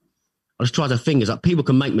 I just try to think, it's like people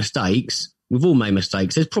can make mistakes. We've all made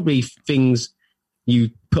mistakes. There's probably things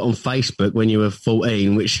you put on Facebook when you were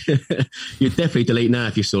 14, which you'd definitely delete now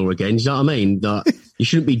if you saw again. Do you know what I mean? That you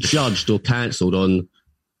shouldn't be judged or cancelled on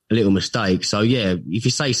a little mistake. So yeah, if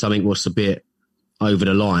you say something was a bit over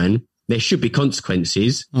the line, there should be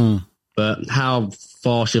consequences. But how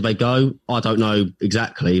far should they go? I don't know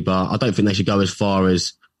exactly, but I don't think they should go as far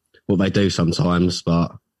as what they do sometimes.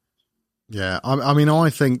 But yeah, I mean, I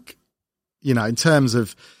think, you know, in terms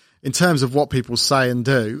of what people say and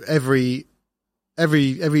do, every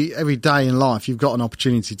day in life, you've got an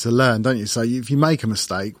opportunity to learn, don't you? So if you make a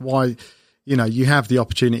mistake, why, you know, you have the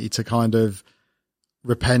opportunity to kind of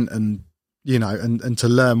repent and, you know, and to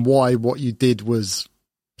learn why what you did was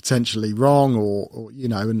potentially wrong or you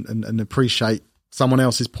know, and appreciate someone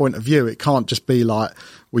else's point of view. It can't just be like,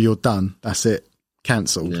 well, you're done. That's it.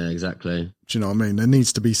 Cancelled. Yeah, exactly. Do you know what I mean? There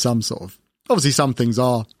needs to be some sort of, obviously some things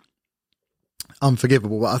are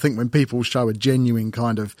unforgivable, but I think when people show a genuine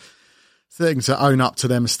kind of thing to own up to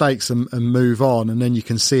their mistakes and move on, and then you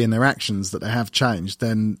can see in their actions that they have changed,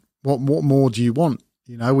 then what more do you want?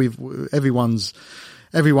 You know, everyone's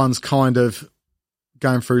kind of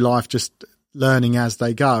going through life just learning as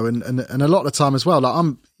they go, and a lot of the time as well, like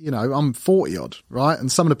I'm 40 odd, right?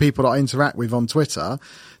 And some of the people that I interact with on Twitter,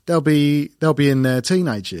 they'll be in their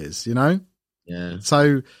teenage years, you know? Yeah.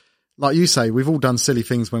 So like you say, we've all done silly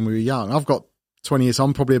things when we were young. I've got 20 years, so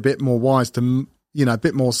I'm probably a bit more wise to, you know, a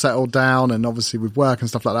bit more settled down, and obviously with work and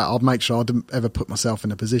stuff like that, I'd make sure I didn't ever put myself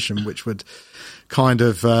in a position which would kind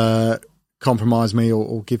of compromise me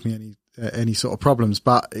or give me any sort of problems.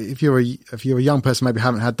 But if you're a young person, maybe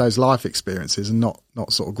haven't had those life experiences and not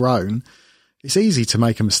sort of grown, it's easy to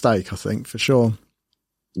make a mistake, I think, for sure.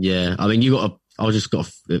 Yeah, I mean, I just got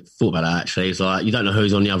thought about that actually. It's like you don't know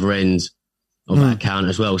who's on the other end of that account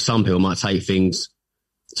as well. Some people might take things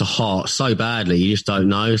to heart so badly, you just don't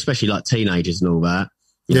know, especially like teenagers and all that.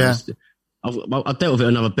 Yeah. I've dealt with it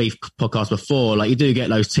on another beef podcast before. Like you do get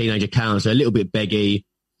those teenage accounts, they're a little bit beggy.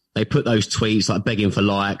 They put those tweets like begging for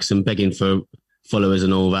likes and begging for followers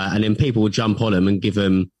and all that. And then people will jump on them and give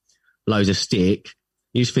them loads of stick.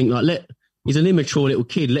 You just think like, he's an immature little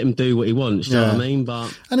kid. Let him do what he wants. You know what I mean?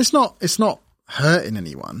 And it's not hurting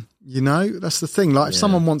anyone. You know, that's the thing. Like if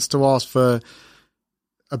someone wants to ask for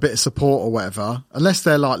a bit of support or whatever, unless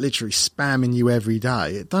they're like literally spamming you every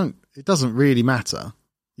day, it doesn't really matter.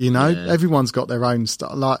 You know, everyone's got their own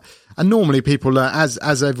stuff. Like, and normally people learn,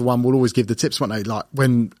 as everyone will always give the tips, won't they? Like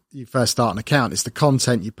when you first start an account, it's the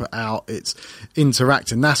content you put out, it's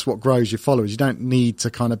interacting. That's what grows your followers. You don't need to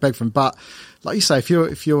kind of beg for them. But like you say, if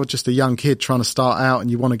you're just a young kid trying to start out and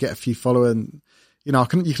you want to get a few followers, and you know,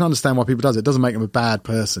 you can understand why people does it. It doesn't make them a bad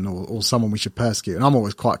person or someone we should persecute. And I'm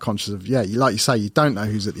always quite conscious of, like you say, you don't know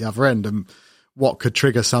who's at the other end, and what could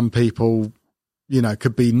trigger some people, you know,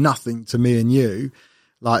 could be nothing to me and you.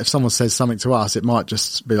 Like if someone says something to us, it might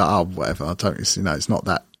just be like, oh, whatever. I don't, you know, it's not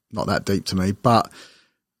that deep to me. But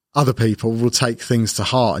other people will take things to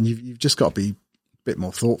heart, and you've just got to be a bit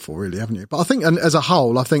more thoughtful, really, haven't you? But I think, and as a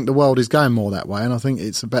whole, I think the world is going more that way, and I think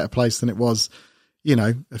it's a better place than it was, you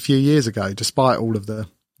know, a few years ago, despite all of the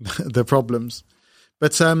problems.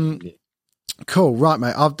 But cool, right,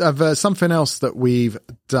 mate. I've something else that we've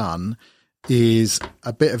done is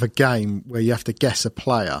a bit of a game where you have to guess a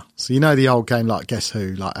player. So you know the old game like Guess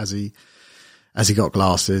Who, like Has he got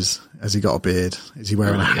glasses? Has he got a beard? Is he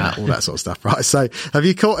wearing a hat? All that sort of stuff, right? So have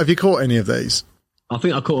you caught any of these? I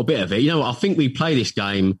think I caught a bit of it. You know what? I think we play this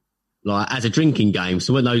game like as a drinking game.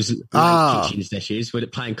 So when those kitchen sessions, when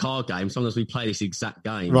playing card games, sometimes we play this exact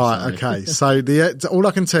game. Right. So. Okay. So all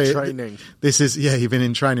I can tell you, Training. this is you've been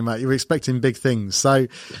in training, mate. You were expecting big things. So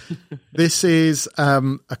this is a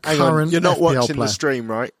current. You're not FPL watching player. the stream,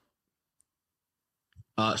 right?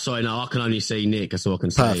 Sorry, no, I can only see Nick. That's all I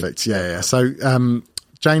can see. Perfect. Yeah. So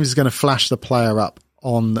James is going to flash the player up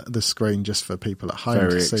on the screen just for people at home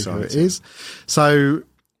Very to see who it exciting. is. So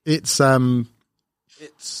it's coming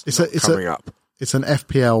up. It's an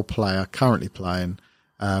FPL player currently playing,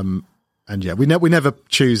 and yeah, we never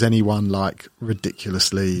choose anyone like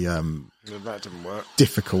ridiculously That didn't work.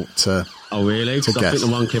 difficult to. Oh, really? Because I guess. think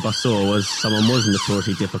the one clip I saw was someone was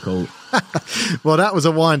notoriously difficult. Well, that was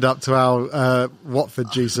a wind up to our Watford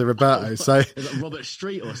juicer Roberto. So Is that Robert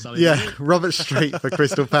Street or something? yeah, Robert Street for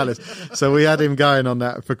Crystal Palace. So we had him going on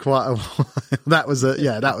that for quite a while. That was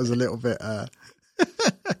a little bit.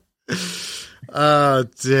 Oh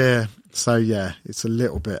dear. So yeah, it's a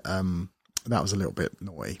little bit. That was a little bit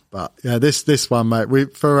naughty, but yeah, this one,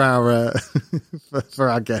 mate. For our for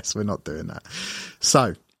our guests, we're not doing that.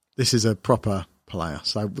 So this is a proper player.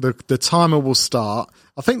 So the timer will start.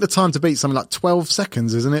 I think the time to beat something like 12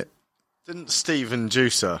 seconds, isn't it? Didn't Steven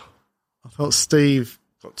Juicer I thought Steve.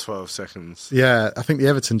 got 12 seconds? Yeah, I think the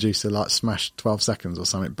Everton juicer like smashed 12 seconds or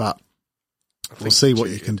something. But we'll see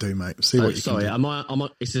what you can do, mate. See what you Sorry, can do. am I,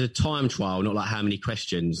 it's a time trial, not like how many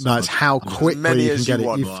questions. No, it's how quickly many you can as get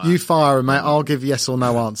you it. want. You fire them, mate. I'll give yes or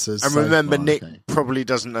no answers. And So remember, Right, Nick okay. probably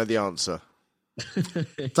doesn't know the answer.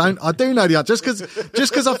 I do know the answer. Just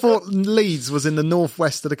because I thought Leeds was in the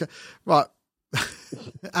northwest of the right.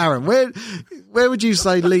 Aaron, where would you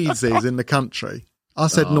say Leeds is in the country? I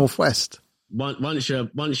said northwest. Once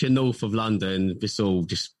you're north of London, it's all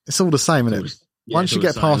just It's all the same, isn't it? yeah, Once it's you all get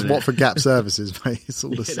the same, past innit? Watford Gap Services, mate, it's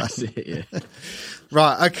all the Yeah, that's same. it, yeah.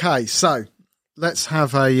 Right. Okay. So let's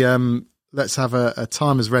have a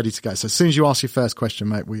timer's ready to go. So as soon as you ask your first question,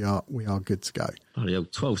 mate, we are good to go. Oh, yeah,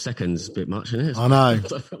 12 seconds, a bit much, isn't it? I know.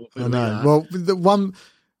 I know. Well, the 1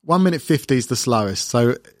 minute 50 is the slowest.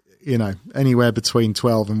 So, you know, anywhere between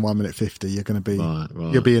 12 and 1 minute 50, you're going to be, Right.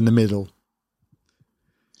 you'll be in the middle.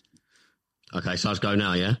 Okay, so let's go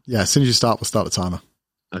now, yeah? Yeah. As soon as you start, we'll start the timer.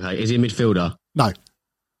 Okay, is he a midfielder? No.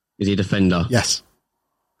 Is he a defender? Yes.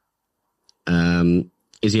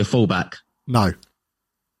 Is he a fullback? No.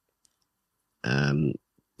 Does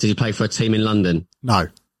he play for a team in London? No.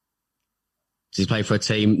 Does he play for a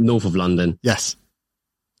team north of London? Yes.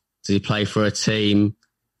 Does he play for a team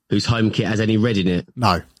whose home kit has any red in it?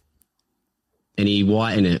 No. Any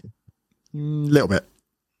white in it? Little bit.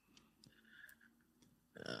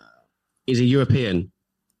 Is he European?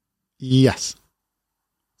 Yes.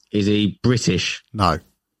 Is he British? No.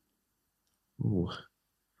 Ooh.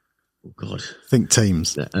 Oh, God. Think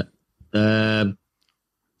teams. Does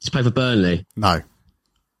he play for Burnley? No. Does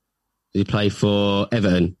he play for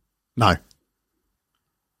Everton? No.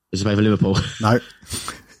 Does he play for Liverpool? No.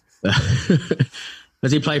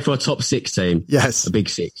 Does he play for a top six team? Yes. A big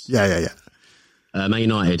six? Yeah. Man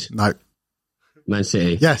United? No. Man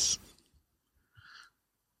City? Yes.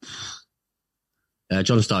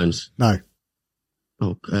 John Stones? No.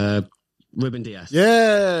 Oh, Ruben Diaz?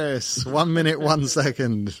 Yes. 1 minute, 1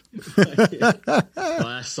 second. Oh,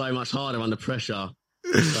 that's so much harder under pressure.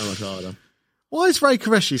 So much harder. Why is Ray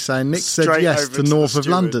Qureshi saying Nick said Straight yes over to the north of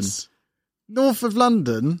London? stewards. North of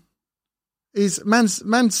London is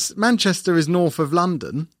Manchester is north of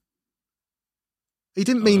London. He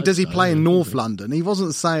didn't mean hope does he so, play in yeah. North London. He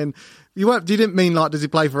wasn't saying you didn't mean like does he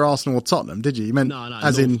play for Arsenal or Tottenham, did you? You meant No,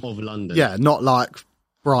 as north in of London. yeah, not like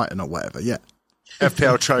Brighton or whatever. Yeah.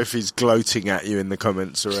 FPL Trophy's gloating at you in the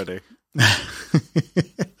comments already.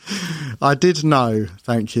 I did know,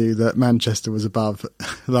 thank you, that Manchester was above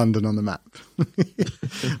London on the map.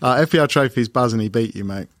 FPL Trophy's buzzing, he beat you,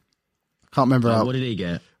 mate. Can't remember how. What did he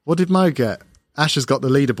get? What did Mo get? Ash has got the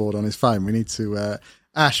leaderboard on his phone. We need to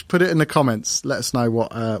Ash, put it in the comments. Let us know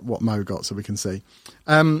what Mo got so we can see.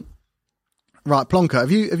 Right, Plonker,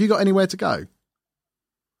 have you got anywhere to go?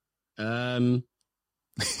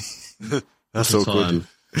 That's Time. awkward.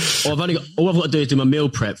 All I've got to do is do my meal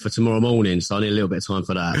prep for tomorrow morning, so I need a little bit of time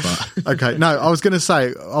for that. But Okay, no, I was going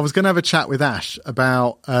to have a chat with Ash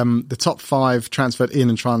about the top 5 transferred in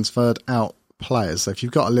and transferred out players. So if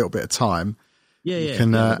you've got a little bit of time, yeah, you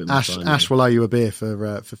can a bit more Ash time, Ash will owe you a beer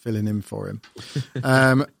for filling in for him.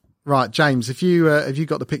 Right, James, if you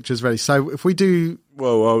got the pictures ready. So if we do,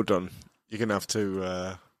 Whoa, hold on. You're going to have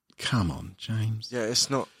to... come on, James. yeah, it's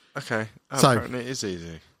not... Okay. Oh, So- apparently it is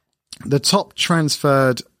easy. the top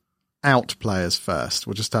transferred out players first.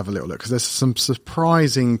 We'll just have a little look because there's some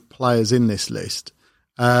surprising players in this list.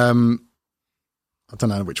 I don't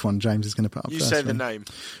know which one James is going to put up. You first, say the name.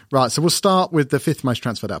 Right, so we'll start with the fifth most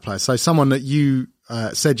transferred out player. So someone that you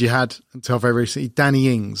said you had until very recently, Danny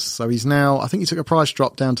Ings. So he's now, I think he took a price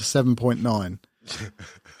drop down to 7.9.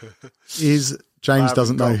 James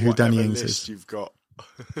doesn't know who Danny Ings is. You've got.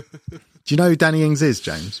 Do you know who Danny Ings is,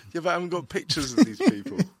 James? Yeah, but I haven't got pictures of these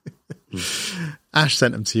people. Ash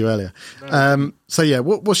sent them to you earlier. No. So yeah,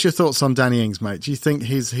 what's your thoughts on Danny Ings, mate? Do you think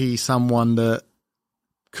he someone that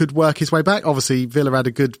could work his way back? Obviously, Villa had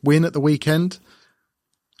a good win at the weekend.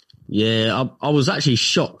 Yeah, I was actually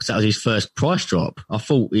shocked that was his first price drop. I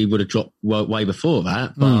thought he would have dropped way before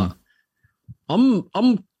that, but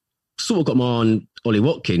I'm sort of got my eye on Ollie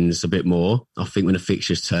Watkins a bit more, I think, when the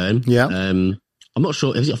fixtures turn. Yeah. I'm not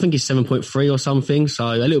sure. I think he's 7.3 or something, so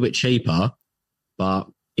a little bit cheaper, but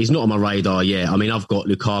he's not on my radar yet. I mean, I've got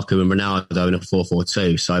Lukaku and Ronaldo in a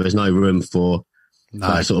 4-4-2, so there's no room for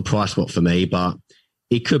that sort of price spot for me, but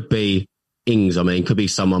it could be Ings. I mean, could be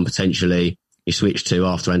someone potentially you switch to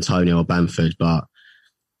after Antonio or Bamford, but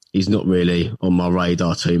he's not really on my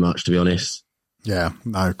radar too much, to be honest. Yeah,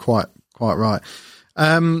 no, quite right.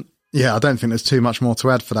 Yeah, I don't think there's too much more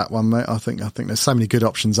to add for that one, mate. I think there's so many good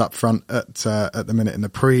options up front at the minute in the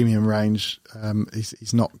premium range.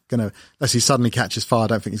 He's not gonna, unless he suddenly catches fire, I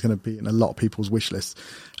don't think he's going to be in a lot of people's wish lists.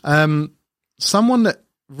 Someone that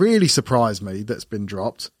really surprised me that's been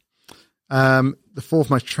dropped. The fourth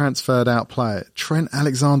most transferred out player, Trent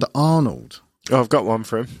Alexander-Arnold. Oh, I've got one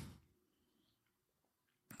for him.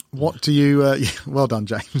 What do you? Well done,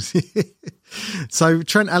 James. So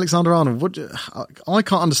Trent Alexander-Arnold. I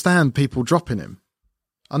can't understand people dropping him.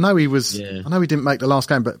 I know he was. Yeah. I know he didn't make the last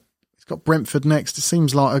game, but he's got Brentford next. It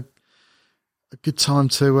seems like a good time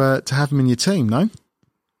to have him in your team. No.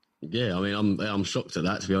 Yeah, I mean, I'm shocked at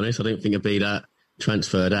that, to be honest. I didn't think it'd be that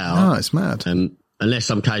transferred out. No, it's mad. Unless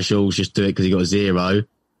some casuals just do it because he got a 0.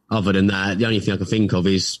 Other than that, the only thing I can think of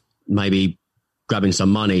is maybe grabbing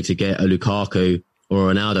some money to get a Lukaku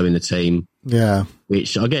or Ronaldo in the team. Yeah.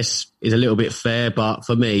 Which I guess is a little bit fair, but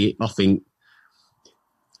for me, I think,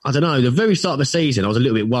 I don't know, the very start of the season, I was a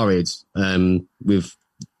little bit worried with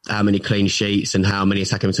how many clean sheets and how many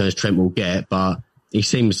attacking returns Trent will get, but he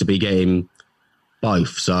seems to be getting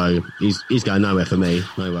both, so he's going nowhere for me.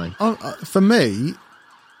 No way. For me,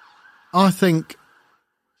 I think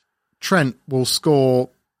Trent will score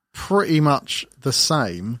pretty much the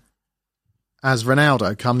same as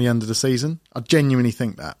Ronaldo come the end of the season. I genuinely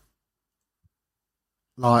think that.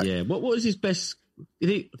 Like, yeah, what is his best?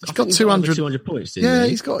 He's got 200 points. Yeah,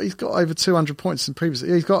 he's got over 200 points in previous.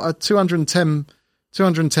 He's got a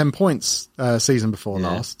 210 points season before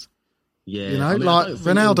last. Yeah, you know, I mean, like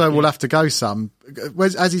Ronaldo will have to go some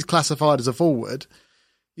as he's classified as a forward.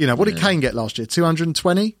 You know, what did Kane get last year?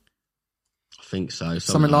 220. I think so.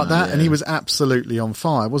 Something like that. Yeah. And he was absolutely on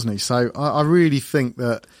fire, wasn't he? So I really think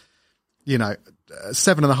that, you know,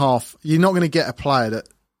 7.5, you're not going to get a player that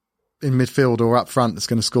in midfield or up front that's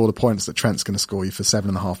going to score the points that Trent's going to score you for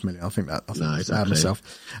 7.5 million. I think exactly. Myself.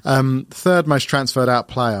 Third most transferred out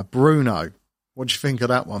player, Bruno. What do you think of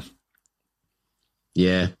that one?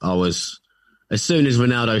 Yeah, I was, as soon as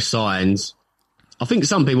Ronaldo signs, I think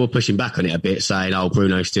some people were pushing back on it a bit, saying, oh,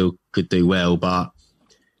 Bruno still could do well, but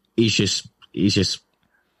he's just,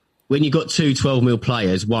 when you've got two 12 mil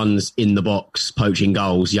players, one's in the box poaching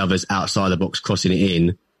goals, the other's outside the box crossing it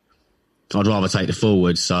in, I'd rather take the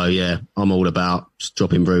forward. So yeah, I'm all about just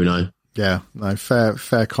dropping Bruno. Yeah, no,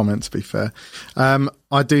 fair comment, to be fair.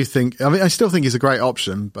 I do think, I mean, I still think he's a great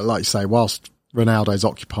option, but like you say, whilst Ronaldo's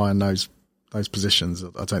occupying those positions,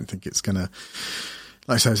 I don't think it's going to,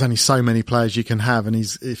 like I say, there's only so many players you can have, and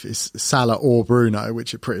if it's Salah or Bruno,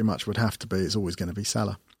 which it pretty much would have to be, it's always going to be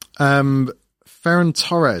Salah. Ferran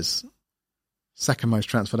Torres, second most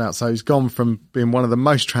transferred out. So he's gone from being one of the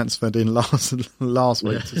most transferred in last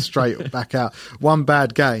week to straight back out. One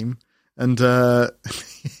bad game, and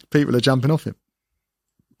people are jumping off him.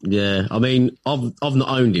 Yeah, I mean, I've not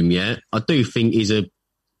owned him yet. I do think he's a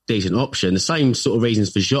decent option. The same sort of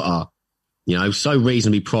reasons for Jota. You know, so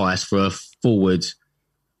reasonably priced for a forward,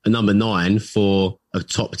 a number 9 for a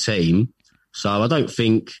top team. So I don't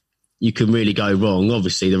think you can really go wrong.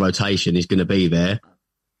 Obviously, the rotation is going to be there.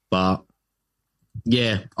 But,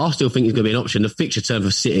 yeah, I still think it's going to be an option. The fixture turn for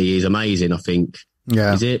City is amazing, I think.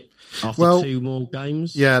 Yeah. Is it? After 2 more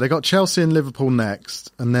games? Yeah, they've got Chelsea and Liverpool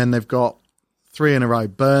next, and then they've got 3 in a row,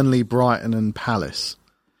 Burnley, Brighton and Palace.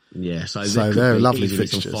 Yeah, so they're lovely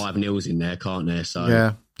fixtures. Some 5-0s in there, can't there? So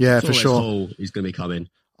yeah, for sure. He's going to be coming.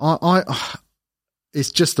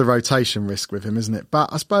 it's just the rotation risk with him, isn't it?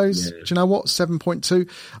 But I suppose, do you know what? 7.2.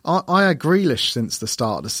 I had Grealish since the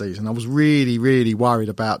start of the season. I was really, really worried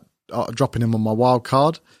about dropping him on my wild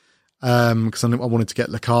card because I wanted to get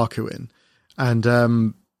Lukaku in. And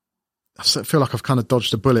I feel like I've kind of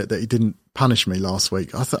dodged a bullet that he didn't punish me last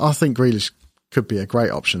week. I think Grealish could be a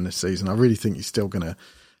great option this season. I really think he's still going to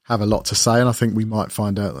have a lot to say, and I think we might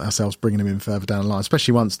find out ourselves bringing him in further down the line,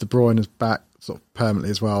 especially once De Bruyne is back sort of permanently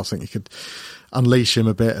as well. I think you could unleash him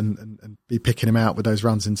a bit and be picking him out with those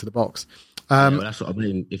runs into the box. Well, that's what I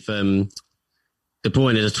mean. If De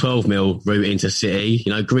Bruyne is a 12 mil route into City,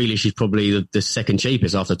 Grealish is probably the second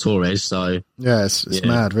cheapest after Torres. So yeah, it's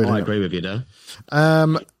mad, really. I agree with you there.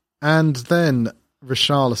 And then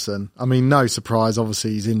Richarlison. I mean, no surprise.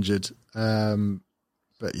 Obviously, he's injured.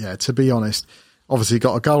 But yeah, to be honest, obviously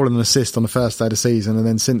got a goal and an assist on the first day of the season, and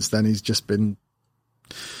then since then he's just been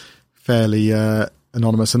fairly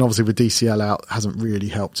anonymous. And obviously with DCL out, hasn't really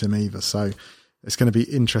helped him either. So it's going to be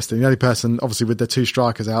interesting. The only person, obviously, with their two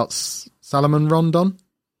strikers out, Salomon Rondon,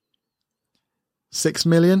 6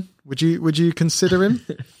 million. Would you consider him?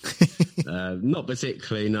 Not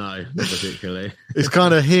particularly, no. Not particularly. It's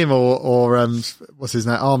kind of him or what's his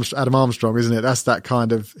name? Adam Armstrong, isn't it? That's that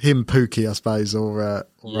kind of him, Pookie, I suppose, or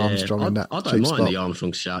Armstrong in that. I don't mind spot. the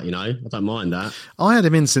Armstrong shout, I don't mind that. I had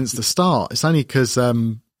him in since the start. It's only because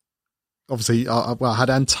obviously I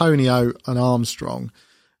had Antonio and Armstrong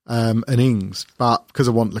and Ings, but because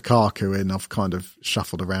I want Lukaku in, I've kind of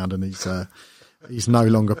shuffled around and he's no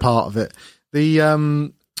longer part of it.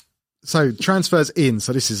 So transfers in.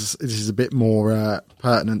 So this is a bit more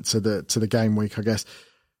pertinent to the game week, I guess.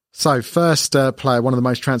 So first player, one of the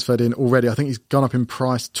most transferred in already. I think he's gone up in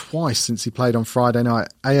price twice since he played on Friday night.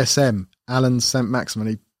 ASM, Alan St.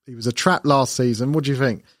 Maximin. He was a trap last season. What do you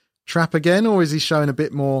think? Trap again, or is he showing a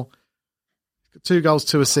bit more? 2 goals,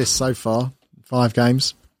 2 assists so far, 5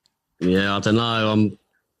 games. Yeah, I don't know.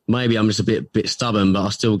 Maybe I'm just a bit stubborn, but I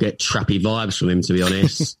still get trappy vibes from him, to be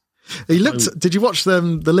honest. He looked. Did you watch the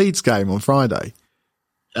Leeds game on Friday?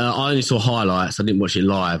 I only saw highlights. I didn't watch it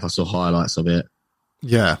live. I saw highlights of it.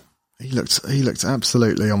 Yeah, he looked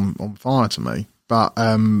absolutely on fire to me. But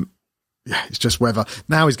yeah, it's just whether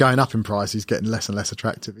now he's going up in price. He's getting less and less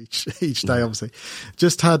attractive each day. Obviously,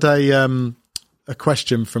 just had a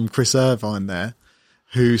question from Chris Irvine there,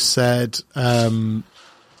 who said, "Aaron,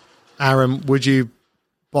 would you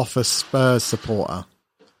boff a Spurs supporter?"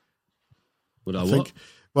 Would I what?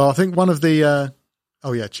 Well, I think one of the...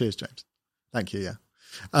 oh, yeah, cheers, James. Thank you, yeah.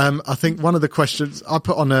 I think one of the questions I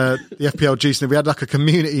put on the FPL Juice, we had like a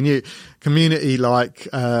community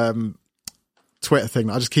Twitter thing.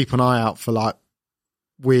 I just keep an eye out for like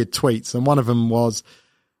weird tweets. And one of them was,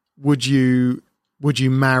 would you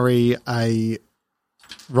marry a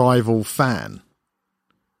rival fan?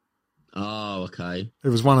 Oh, okay. It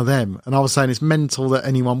was one of them. And I was saying it's mental that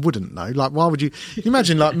anyone wouldn't know. Like, why would you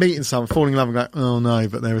imagine like meeting someone, falling in love and going, oh no,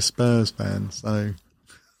 but they're a Spurs fan. So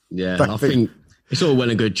yeah, I think it's all well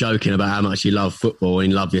and good joking about how much you love football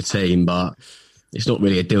and you love your team, but it's not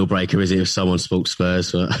really a deal breaker, is it, if someone supports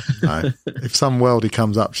Spurs? But no. If some worldie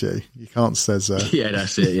comes up to you can't say yeah,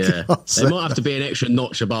 that's it, yeah. They might have to be an extra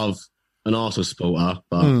notch above an Arsenal supporter,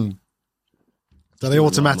 but so they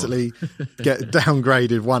automatically get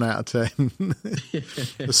downgraded 1 out of 10.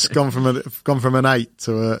 It's gone from an 8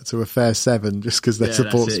 to a fair 7 just because they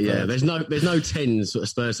support Spurs. Yeah, there's no 10s sort of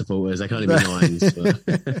Spurs supporters. They can only be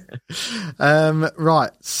 9s. But.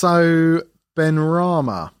 Right, so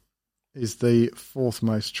Benrahma is the 4th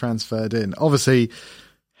most transferred in. Obviously,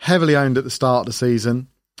 heavily owned at the start of the season.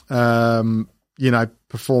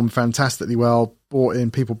 Performed fantastically well. Bought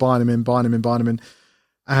in, people buying him in.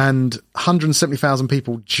 And 170,000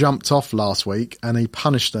 people jumped off last week, and he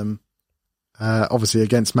punished them, obviously,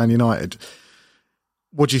 against Man United.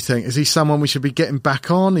 What do you think? Is he someone we should be getting back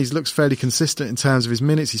on? He looks fairly consistent in terms of his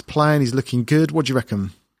minutes. He's playing. He's looking good. What do you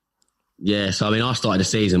reckon? Yeah, so, I started the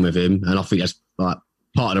season with him, and I think that's like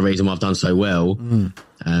part of the reason why I've done so well.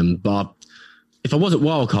 But if I wasn't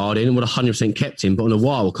wildcarding, I would have 100% kept him. But on a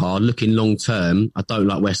wildcard, looking long-term, I don't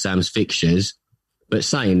like West Ham's fixtures. But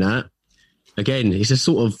saying that, again, it's just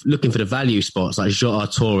sort of looking for the value spots like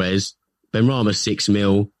Jota, Torres, Benrahma 6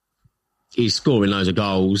 mil. He's scoring loads of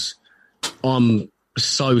goals. I'm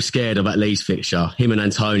so scared of that Leeds fixture. Him and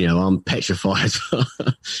Antonio, I'm petrified.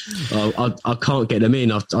 I can't get them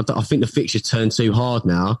in. I think the fixture turned too hard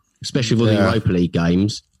now, especially with all the Europa League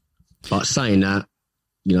games. But saying that,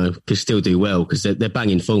 could still do well because they're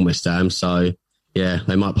banging full West Ham. So, yeah,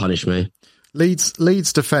 they might punish me. Leeds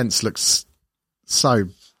defence looks so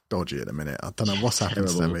dodgy at the minute. I don't know what's happened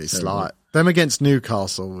to them. It's terrible. Like them against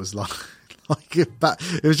Newcastle was like like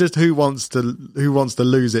it was just who wants to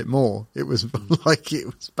lose it more. It was like it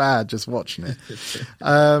was bad just watching it.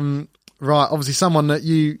 Right, obviously someone that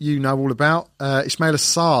you know all about, Ismaila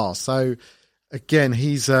Sarr. So again,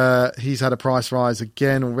 he's had a price rise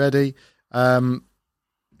again already.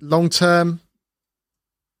 Long term,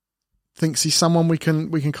 thinks he's someone we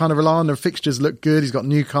can kind of rely on. The fixtures look good. He's got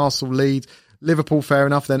Newcastle, Leeds, Liverpool, fair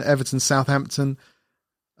enough. Then Everton, Southampton,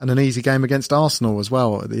 and an easy game against Arsenal as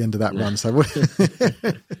well at the end of that run. So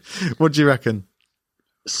what do you reckon?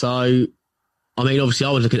 So, I mean, obviously,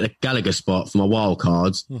 I was looking at the Gallagher spot for my wild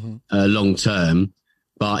cards long term,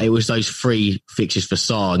 but it was those 3 fixtures for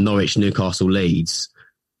Sarr: Norwich, Newcastle, Leeds.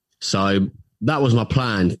 So that was my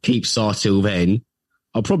plan. Keep Sarr till then.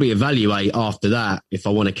 I'll probably evaluate after that if I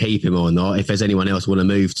want to keep him or not. If there's anyone else I want to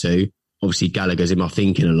move to, obviously Gallagher's in my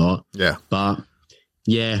thinking a lot. Yeah, but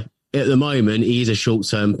yeah, at the moment he is a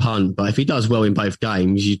short-term punt. But if he does well in both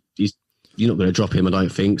games, you're not going to drop him, I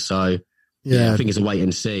don't think. So yeah, I think it's a wait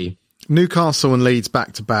and see. Newcastle and Leeds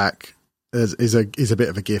back to back is a bit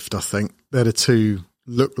of a gift. I think they're the two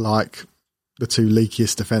look like the 2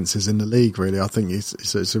 leakiest defences in the league. Really, I think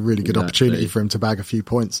it's a really good opportunity for him to bag a few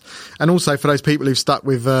points, and also for those people who've stuck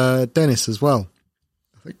with Dennis as well.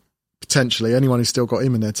 I think potentially anyone who's still got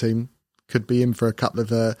him in their team could be in for a couple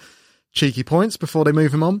of cheeky points before they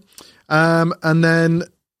move him on. And then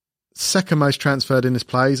second most transferred in this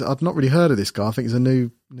plays. I'd not really heard of this guy. I think he's a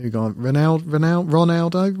new guy. Ronaldo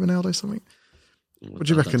something. What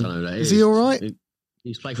do you reckon? Is he all right?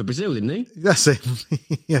 He's played for Brazil, didn't he? That's it.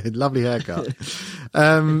 Yeah, lovely haircut.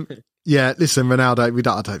 Yeah, listen, Ronaldo, I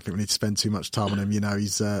don't think we need to spend too much time on him. You know,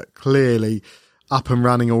 he's clearly up and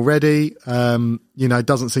running already. You know,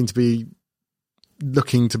 doesn't seem to be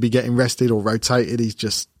looking to be getting rested or rotated. He's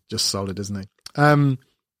just solid, isn't he? And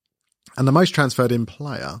the most transferred in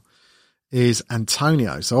player is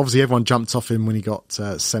Antonio. So obviously everyone jumped off him when he got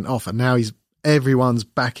sent off, and now everyone's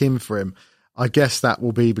back in for him. I guess that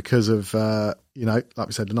will be because of, you know, like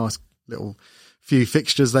we said, a nice little few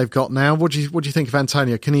fixtures they've got now. What do you think of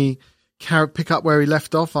Antonio? Can he pick up where he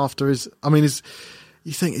left off after his? I mean,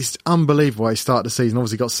 you think it's unbelievable. He started the season,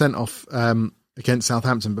 obviously got sent off against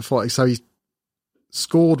Southampton before, so he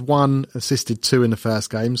scored 1, assisted 2 in the first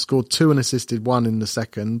game, scored 2 and assisted 1 in the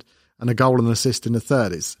second, and a goal and an assist in the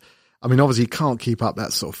third. I mean, obviously he can't keep up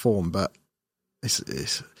that sort of form, but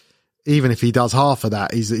it's even if he does half of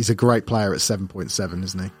that, he's a great player at 7.7,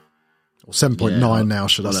 isn't he? Or 7.9 now,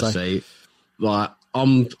 should I say? Like,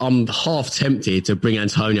 I'm half tempted to bring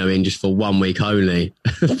Antonio in just for 1 week only.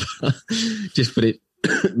 Just put it,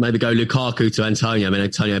 maybe go Lukaku to Antonio, and then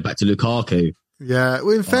Antonio back to Lukaku. Yeah,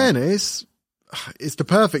 well, in fairness, it's the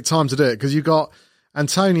perfect time to do it because you've got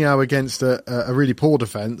Antonio against a really poor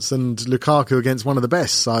defence and Lukaku against one of the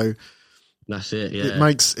best. So that's it. Yeah,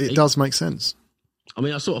 it does make sense. I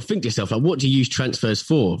mean, I sort of think to yourself, like, what do you use transfers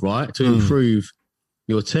for, right? To improve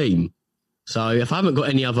your team. So if I haven't got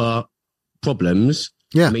any other problems,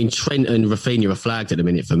 I mean, Trent and Rafinha are flagged at the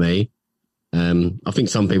minute for me. I think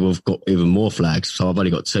some people have got even more flags, so I've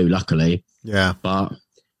only got 2, luckily. Yeah. But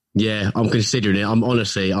yeah, I'm considering it. I'm going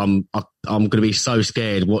to be so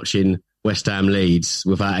scared watching West Ham Leeds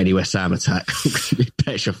without any West Ham attack. I'm going to be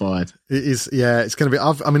petrified. It is. Yeah, it's going to be.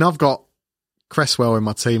 I've got Cresswell in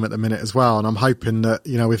my team at the minute as well, and I'm hoping that,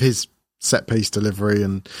 you know, with his set piece delivery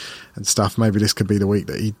and stuff, maybe this could be the week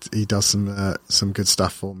that he does some good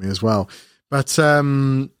stuff for me as well. But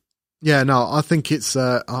yeah, no, I think it's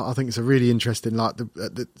a really interesting, like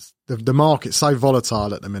the market's so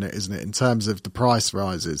volatile at the minute, isn't it? In terms of the price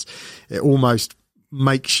rises, it almost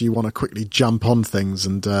makes you want to quickly jump on things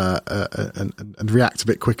and react a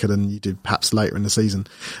bit quicker than you did perhaps later in the season.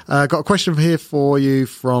 Got a question here for you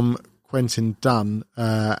from Quentin Dunn,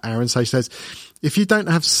 Aaron. So he says, if you don't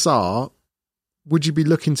have Sarr, would you be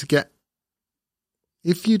looking at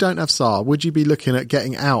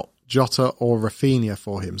getting out Jota or Rafinha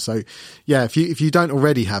for him? So yeah, if you don't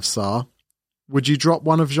already have Sarr, would you drop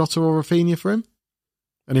one of Jota or Rafinha for him?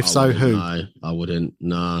 And if so, who? No, I wouldn't.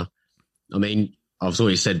 No. I mean, I've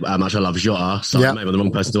already said how much I love Jota, so maybe I'm the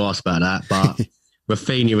wrong person to ask about that. But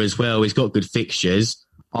Rafinha as well, he's got good fixtures.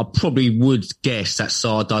 I probably would guess that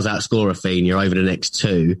Sarr does outscore Rafinha over the next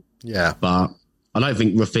 2. Yeah. But I don't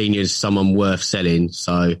think Rafinha is someone worth selling.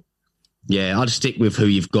 So, yeah, I'd stick with who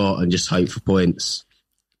you've got and just hope for points.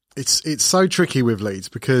 It's so tricky with Leeds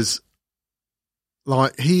because,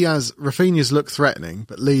 like, Rafinha's looked threatening,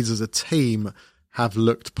 but Leeds as a team have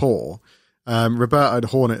looked poor. Roberto the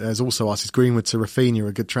Hornet has also asked, is Greenwood to Rafinha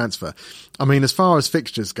a good transfer? I mean, as far as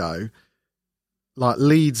fixtures go, like,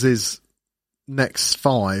 Leeds is next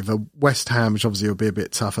 5, West Ham, which obviously will be a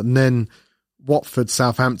bit tough, and then Watford,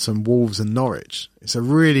 Southampton, Wolves and Norwich. It's a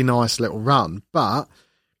really nice little run, but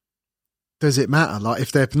does it matter? Like,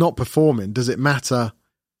 if they're not performing, does it matter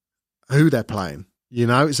who they're playing? You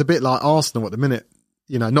know, it's a bit like Arsenal at the minute,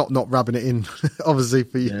 you know, not rubbing it in, obviously,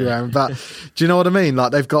 for you, Aaron, but do you know what I mean?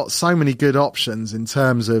 Like, they've got so many good options in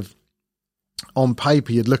terms of, on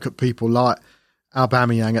paper, you'd look at people like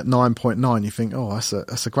Aubameyang at 9.9, you think, oh,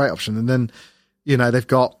 that's a great option. And then, you know, they've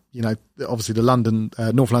got, you know, obviously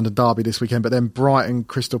the North London derby this weekend, but then Brighton,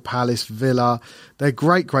 Crystal Palace, Villa, they're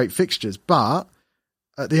great fixtures. But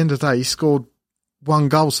at the end of the day, he scored 1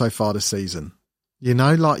 goal so far this season. You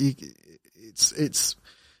know, like it's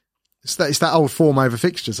that old form over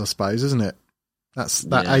fixtures, I suppose, isn't it? That's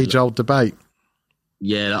that age-old debate.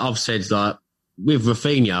 Yeah, I've said, like, with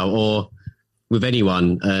Rafinha or with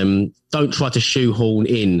anyone, don't try to shoehorn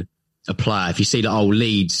in a player. If you see that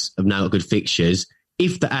Leeds have now got good fixtures,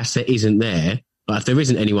 if the asset isn't there, like if there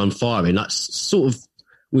isn't anyone firing, like sort of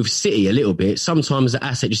with City a little bit, sometimes the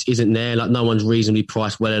asset just isn't there, like no one's reasonably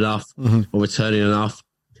priced well enough or returning enough.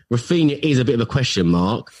 Rafinha is a bit of a question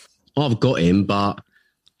mark. I've got him, but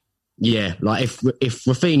yeah, like if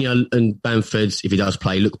Rafinha and Bamford, if he does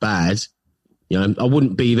play, look bad, you know, I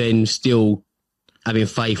wouldn't be then still having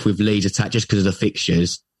faith with Leeds attack just because of the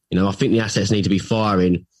fixtures. You know, I think the assets need to be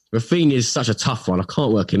firing. Rafinha is such a tough one. I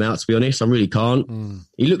can't work him out, to be honest. I really can't.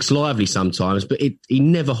 He looks lively sometimes, but he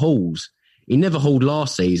never hauls. He never hauled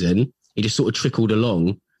last season. He just sort of trickled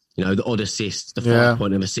along, you know, the odd assist, the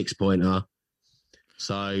 5-pointer, the 6-pointer.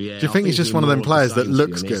 So, yeah. Do you think he's just one of them players that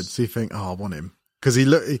looks good? So you think, oh, I want him. Because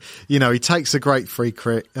he takes a great free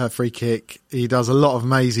kick. He does a lot of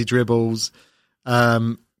mazy dribbles,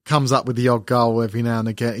 comes up with the odd goal every now and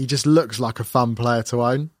again. He just looks like a fun player to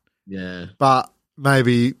own. Yeah. But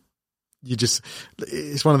maybe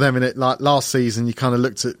it's one of them, in it. Like last season, you kind of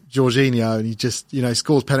looked at Jorginho and he just, you know,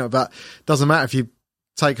 scores penalty, but doesn't matter if you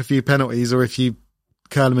take a few penalties or if you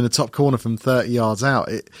curl him in the top corner from 30 yards out.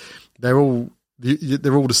 They're all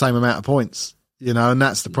the same amount of points, you know, and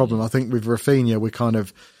that's the problem. I think with Rafinha, we're kind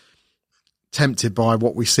of tempted by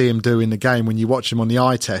what we see him do in the game. When you watch him on the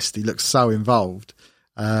eye test, he looks so involved.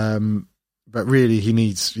 But really he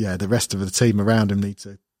needs, the rest of the team around him need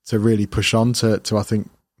to really push on to I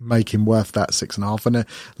think, make him worth that 6.5. And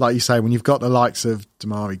like you say, when you've got the likes of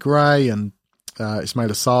Damari Gray and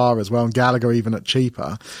Ismaila Sarr as well, and Gallagher even at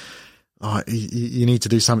cheaper, you need to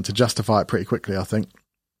do something to justify it pretty quickly, I think.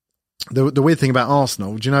 The weird thing about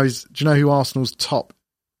Arsenal, do you know who Arsenal's top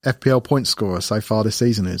FPL point scorer so far this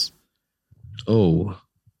season is? No.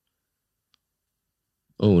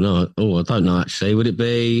 I don't know, actually. Would it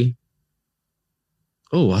be...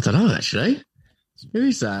 I don't know, actually. Who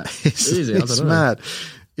is that? Who is it? I don't know. Mad.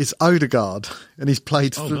 It's Odegaard, and he's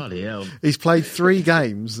played. Bloody hell! He's played 3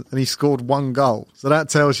 games and he scored 1 goal. So that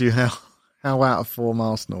tells you how out of form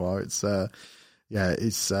Arsenal are. It's going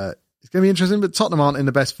to be interesting. But Tottenham aren't in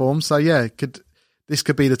the best form, so this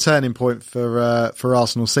could be the turning point for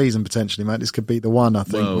Arsenal's season potentially, mate. This could be the one, I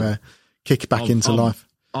think, where kick back into life.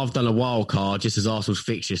 I've done a wild card just as Arsenal's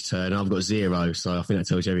fixtures turn. I've got 0, so I think that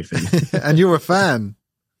tells you everything. And you're a fan.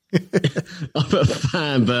 I'm a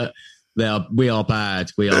fan, but we are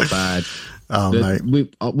bad. We are bad. Mate.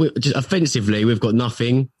 We just offensively, we've got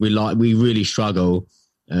nothing. We really struggle,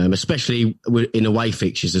 especially in away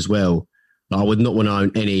fixtures as well. I would not want to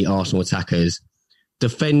own any Arsenal attackers.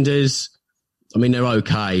 Defenders, I mean, they're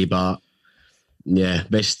okay, but yeah,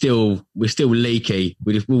 we're still leaky.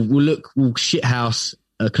 We'll shithouse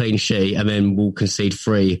a clean sheet and then we'll concede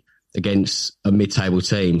 3 against a mid-table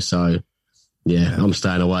team. So. Yeah, I'm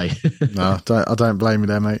staying away. No, I don't blame you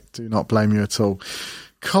there, mate. Do not blame you at all.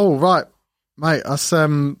 Cool, right, mate. That's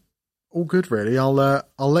all good, really. I'll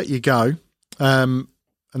let you go.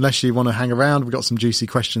 Unless you want to hang around, we've got some juicy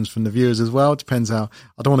questions from the viewers as well. Depends how.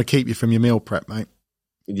 I don't want to keep you from your meal prep, mate.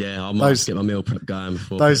 Yeah, I might get my meal prep going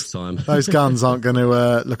before this time. Those guns aren't going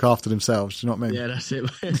to look after themselves. Do you know what I mean? Yeah, that's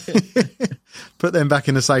it. Put them back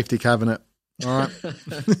in the safety cabinet. All right.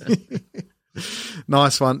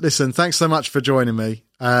 Nice one. Listen, thanks so much for joining me.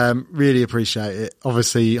 Really appreciate it.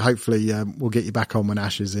 Obviously, hopefully, we'll get you back on when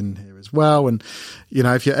Ash is in here as well. And, you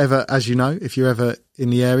know, if you're ever in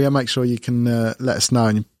the area, make sure you can let us know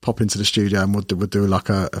and you pop into the studio and we'll do like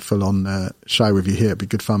a full-on show with you here. It'd be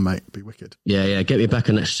good fun, mate. It'd be wicked. Yeah. Get me back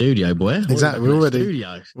in that studio, boy. Exactly. We're already.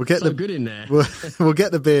 Studio. We'll get good in there. We'll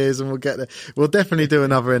get the beers and we'll definitely do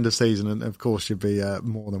another end of season. And of course, you'll be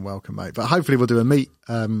more than welcome, mate. But hopefully, we'll do a meet.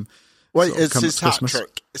 Wait, it's his hat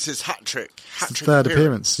trick. It's his hat trick. Third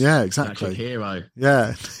appearance. Yeah, exactly. Hero.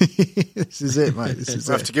 Yeah. This is it, mate.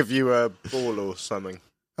 We'll have to give you a ball or something.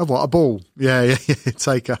 Oh, what, a ball? Yeah.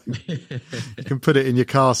 Take a. You can put it in your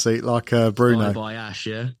car seat like Bruno. By Ash,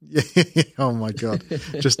 yeah. Oh my God!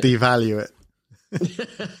 Just devalue it.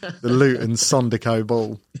 The Luton Sondico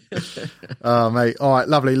ball. Oh, mate. All right,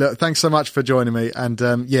 lovely. Look, thanks so much for joining me, and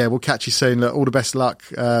we'll catch you soon. Look, all the best luck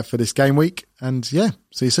for this game week, and see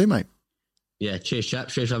you soon, mate. Yeah, cheers,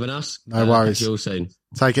 chaps. Cheers for having us. No worries. Catch you all soon.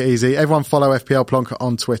 Take it easy. Everyone follow FPL Plonker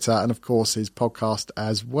on Twitter, and of course his podcast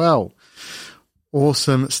as well.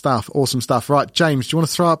 Awesome stuff. Right, James, do you want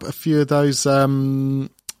to throw up a few of those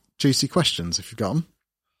juicy questions if you've got them?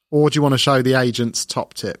 Or do you want to show the agent's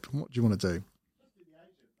top tip? What do you want to do?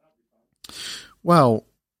 Well,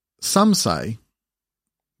 some say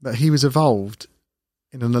that he was involved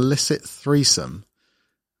in an illicit threesome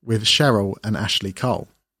with Cheryl and Ashley Cole.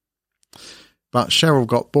 But Cheryl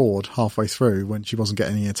got bored halfway through when she wasn't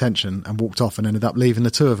getting any attention and walked off and ended up leaving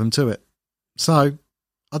the two of them to it. So,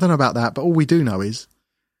 I don't know about that, but all we do know is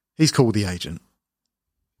he's called the agent.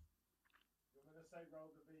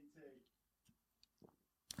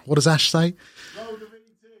 What does Ash say? Roll the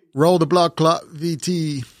VT. Roll the blood clot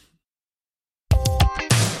VT.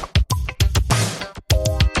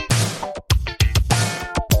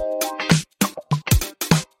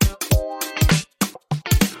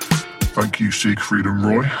 Thank you, Siegfried and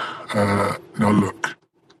Roy. Now look,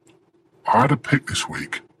 I had a pick this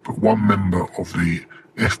week, but one member of the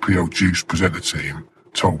FPL Juice presenter team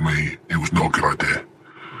told me it was not a good idea.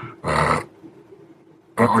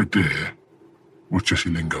 That idea was Jesse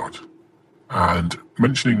Lingard. And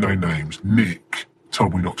mentioning no names, Nick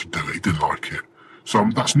told me not to do it. He didn't like it. So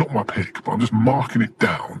that's not my pick, but I'm just marking it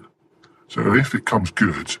down. So if it comes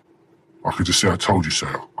good, I could just say I told you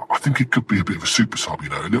so. I think it could be a bit of a super sub,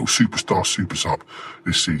 a little superstar super sub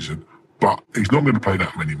this season. But he's not going to play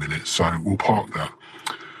that many minutes, so we'll park that.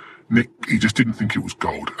 Nick, he just didn't think it was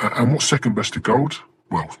gold. And what's second best to gold?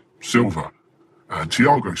 Well, silver. And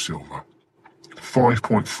Thiago Silva,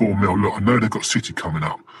 5.4 mil. Look, I know they've got City coming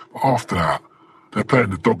up, but after that, they're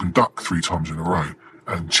playing the dog and duck 3 times in a row.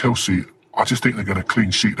 And Chelsea, I just think they're going to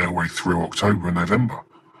clean sheet their way through October and November.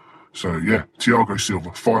 So, yeah, Thiago Silva,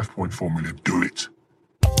 5.4 million. Do it.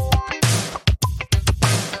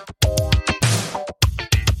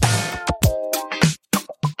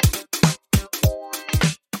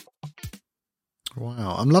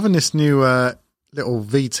 Wow, I'm loving this new little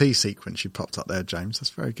VT sequence you popped up there, James.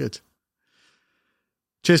 That's very good.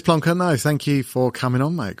 Cheers, Plonker. No, thank you for coming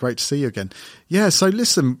on, mate. Great to see you again. Yeah, so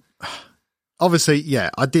listen, obviously,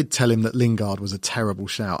 yeah, I did tell him that Lingard was a terrible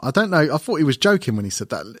shout. I don't know, I thought he was joking when he said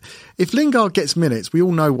that. If Lingard gets minutes, we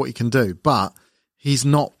all know what he can do, but he's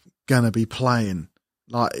not going to be playing.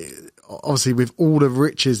 Like, obviously, with all the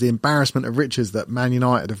riches, the embarrassment of riches that Man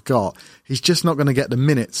United have got, he's just not going to get the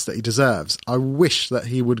minutes that he deserves. I wish that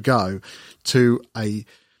he would go to a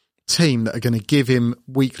team that are going to give him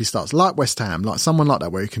weekly starts, like West Ham, like someone like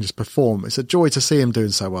that where he can just perform. It's a joy to see him doing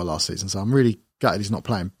so well last season, so I'm really gutted he's not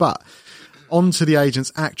playing. But on to the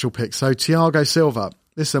agent's actual pick. So Thiago Silva,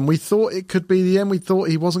 listen, we thought it could be the end. We thought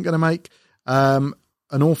he wasn't going to make an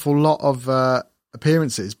awful lot of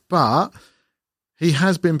appearances, but he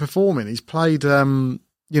has been performing. He's played, in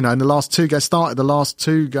the last 2 games, started the last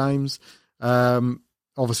 2 games,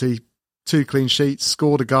 obviously 2 clean sheets,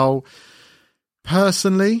 scored a goal.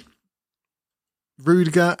 Personally,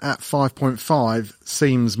 Rudiger at 5.5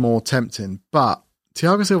 seems more tempting, but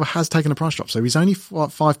Thiago Silva has taken a price drop, so he's only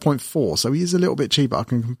 5.4, so he is a little bit cheaper. I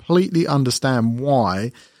can completely understand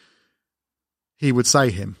why he would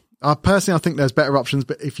say him. Personally, I think there's better options,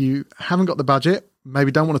 but if you haven't got the budget,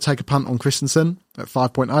 maybe don't want to take a punt on Christensen at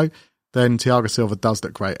 5.0, then Thiago Silva does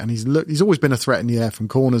look great, and he's always been a threat in the air from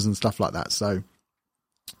corners and stuff like that, so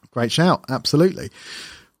great shout, absolutely.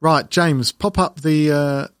 Right, James, pop up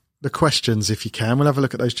the questions if you can. We'll have a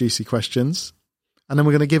look at those juicy questions. And then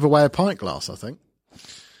we're going to give away a pint glass, I think.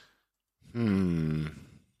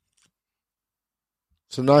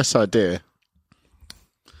 It's a nice idea.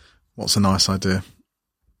 What's a nice idea?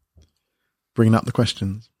 Bringing up the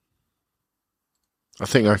questions. I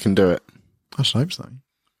think I can do it. I should hope so.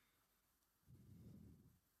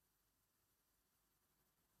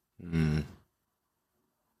 We'll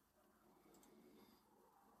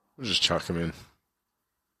just chuck him in.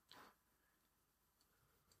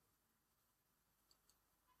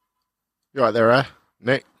 You right there,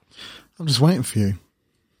 Nick? I'm just waiting for you.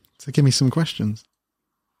 So give me some questions.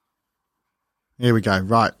 Here we go.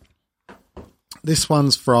 Right. This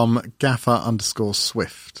one's from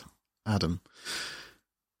Gaffer_Swift. Adam.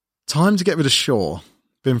 Time to get rid of Shaw.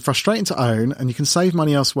 Been frustrating to own, and you can save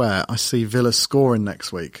money elsewhere. I see Villa scoring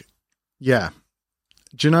next week. Yeah.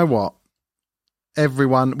 Do you know what?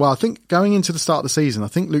 everyone. Well, I think going into the start of the season, I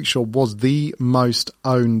think Luke Shaw was the most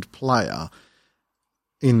owned player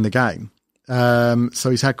in the game. So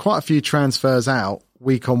he's had quite a few transfers out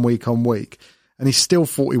week on week on week, and he's still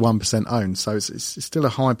 41% owned. So it's still a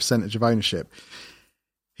high percentage of ownership.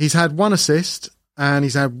 He's had 1 assist and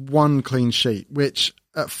he's had 1 clean sheet, which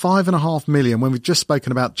at 5.5 million, when we've just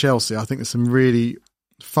spoken about Chelsea, I think there's some really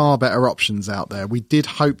far better options out there. We did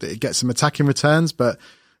hope that it gets some attacking returns, but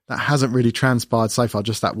that hasn't really transpired so far,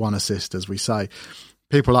 just that 1 assist, as we say.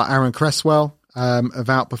 People like Aaron Cresswell have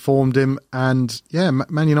outperformed him, and yeah,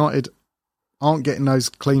 Man United aren't getting those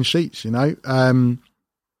clean sheets, you know.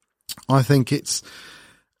 I think it's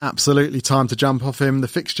absolutely time to jump off him. The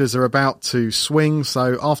fixtures are about to swing,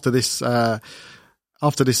 so after this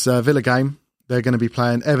Villa game, they're going to be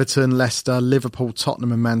playing Everton, Leicester, Liverpool,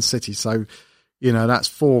 Tottenham and Man City. So, you know, that's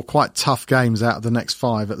 4 quite tough games out of the next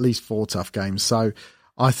 5, at least 4 tough games. So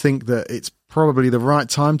I think that it's probably the right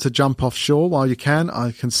time to jump off Shaw while you can.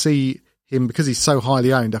 I can see him, because he's so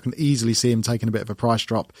highly owned, I can easily see him taking a bit of a price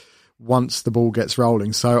drop once the ball gets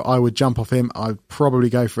rolling. So I would jump off him. I'd probably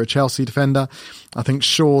go for a Chelsea defender. I think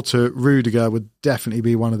Shaw to Rudiger would definitely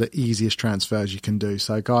be one of the easiest transfers you can do.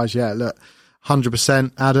 So guys, yeah, look,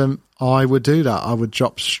 100% Adam, I would do that. I would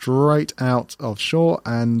drop straight out of Shaw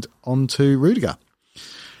and onto Rudiger.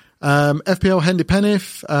 FPL Hendy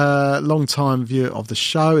Penniff, long time viewer of the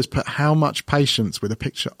show, has put how much patience with a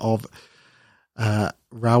picture of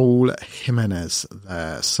Raul Jimenez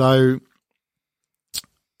there. So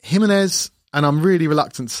Jimenez, and I'm really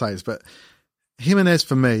reluctant to say this, but Jimenez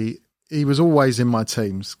for me, he was always in my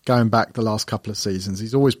teams going back the last couple of seasons.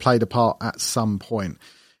 He's always played a part at some point.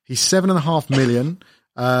 He's 7.5 million,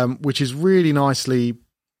 which is really nicely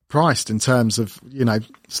priced in terms of, you know,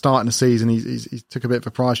 starting the season. He took a bit of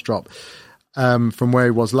a price drop from where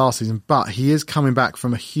he was last season, but he is coming back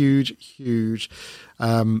from a huge, you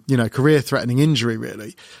know, career-threatening injury,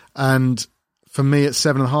 really. And for me, at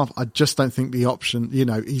 7.5, I just don't think the option, you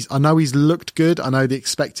know, I know he's looked good. I know the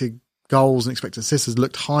expected goals and expected assists has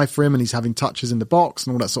looked high for him, and he's having touches in the box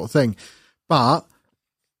and all that sort of thing. But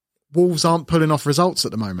Wolves aren't pulling off results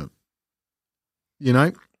at the moment. You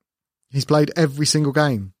know, he's played every single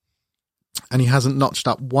game and he hasn't notched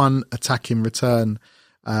up 1 attacking return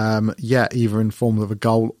yet, either in form of a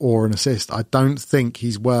goal or an assist. I don't think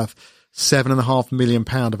he's worth £7.5 million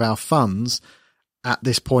of our funds at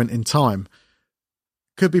this point in time.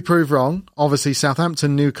 Could be proved wrong. Obviously,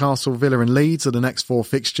 Southampton, Newcastle, Villa and Leeds are the next 4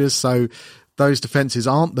 fixtures, so those defences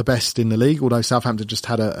aren't the best in the league, although Southampton just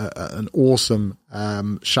had an awesome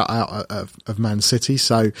shutout of Man City.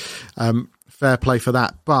 So fair play for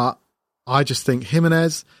that. But I just think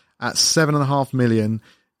Jimenez at 7.5 million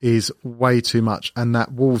is way too much. And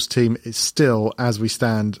that Wolves team is still, as we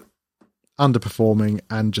stand, underperforming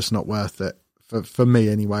and just not worth it for me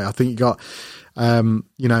anyway. I think you got,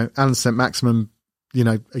 you know, Alan St-Maximin, you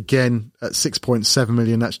know, again at 6.7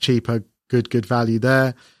 million, that's cheaper, good value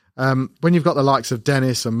there. When you've got the likes of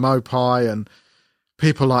Dennis and Mopai and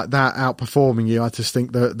people like that outperforming you, I just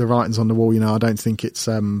think the writing's on the wall. You know, I don't think it's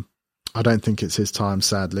his time,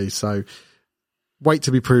 sadly. So wait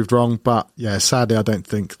to be proved wrong. But yeah, sadly, I don't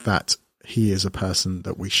think that he is a person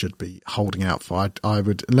that we should be holding out for. I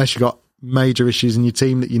would, unless you've got major issues in your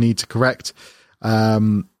team that you need to correct,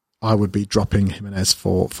 I would be dropping Jimenez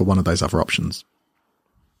for one of those other options.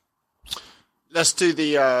 Let's do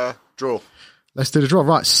the draw. Let's do the draw.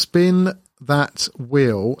 Right, spin that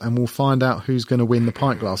wheel and we'll find out who's going to win the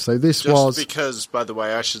pint glass. So this was... Just because, by the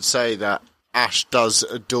way, I should say that Ash does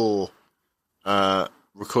adore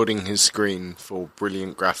recording his screen for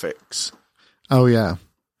brilliant graphics. Oh, yeah.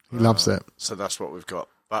 He loves it. So that's what we've got.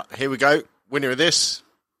 But here we go. Winner of this.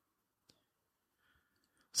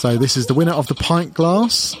 So this is the winner of the pint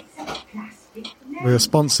glass. We are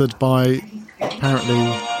sponsored by, apparently,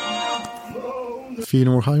 the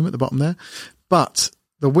funeral home at the bottom there. But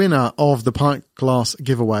the winner of the pint glass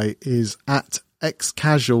giveaway is at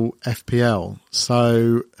XCasual FPL.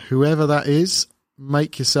 So whoever that is,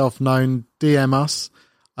 make yourself known, DM us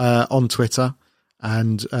on Twitter,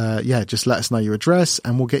 and just let us know your address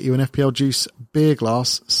and we'll get you an FPL Juice beer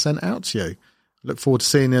glass sent out to you. Look forward to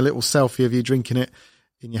seeing a little selfie of you drinking it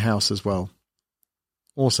in your house as well.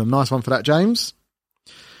 Awesome. Nice one for that, James.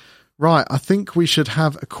 Right, I think we should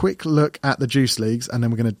have a quick look at the Juice Leagues and then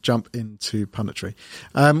we're going to jump into punditry.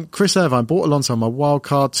 Chris Irvine bought Alonso on my wild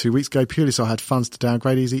card 2 weeks ago purely so I had funds to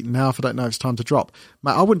downgrade easy. Now if I don't know it's time to drop.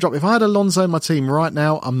 Mate, I wouldn't drop. If I had Alonso in my team right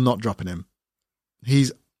now, I'm not dropping him.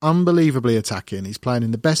 He's unbelievably attacking. He's playing in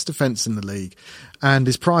the best defence in the league and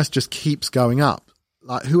his price just keeps going up.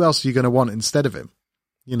 Like, who else are you going to want instead of him?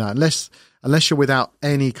 You know, unless you're without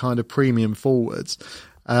any kind of premium forwards,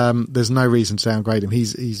 there's no reason to downgrade him.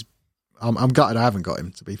 I'm gutted I haven't got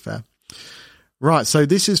him, to be fair. Right, so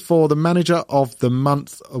this is for the Manager of the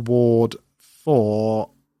Month award for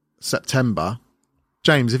September.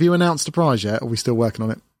 James, have you announced a prize yet? Or are we still working on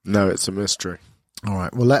it? No, it's a mystery. All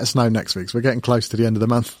right, well, let us know next week. So we're getting close to the end of the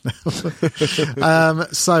month now.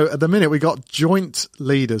 So at the minute, we got joint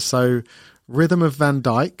leaders. So Rhythm of Van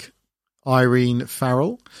Dyke, Irene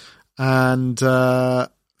Farrell, and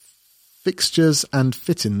Fixtures and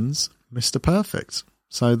Fittings, Mr. Perfect.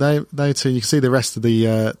 So they two, you can see the rest of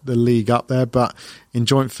the league up there, but in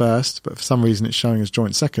joint first, but for some reason it's showing as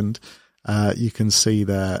joint second. You can see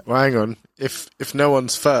there. Well, hang on. If no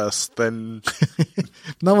one's first, then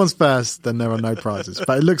no one's first, then there are no prizes.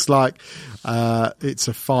 But it looks like it's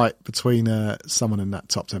a fight between someone in that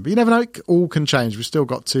top 10. But you never know; all can change. We've still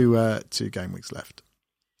got two game weeks left,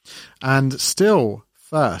 and still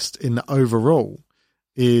first in the overall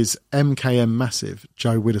is MKM Massive,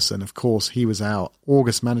 Joe Widdowson. Of course, he was our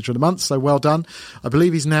August Manager of the Month, so well done. I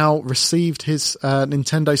believe he's now received his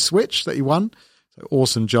Nintendo Switch that he won. So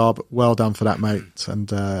awesome job. Well done for that, mate. And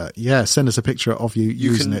send us a picture of you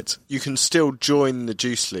using it. You can still join the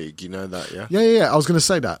Juice League, you know that, yeah? Yeah. I was going to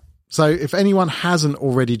say that. So if anyone hasn't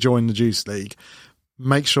already joined the Juice League,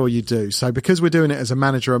 make sure you do. So because we're doing it as a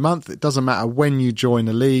Manager a month, it doesn't matter when you join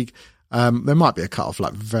the league. There might be a cut-off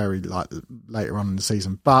very later on in the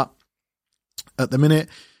season. But at the minute,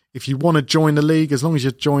 if you want to join the league, as long as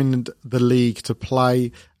you've joined the league to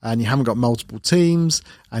play and you haven't got multiple teams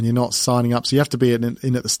and you're not signing up, so you have to be in at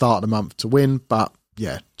the start of the month to win. But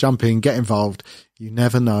yeah, jump in, get involved. You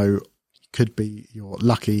never know. It could be your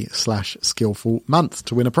lucky/skillful month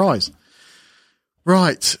to win a prize.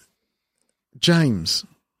 Right, James,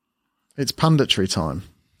 it's punditry time.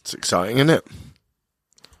 It's exciting, isn't it?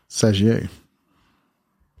 Says you.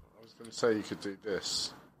 I was going to say you could do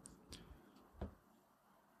this.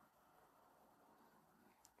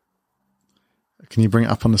 Can you bring it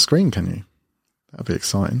up on the screen, can you? That'd be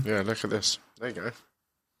exciting. Yeah, look at this. There you go.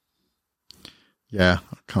 Yeah,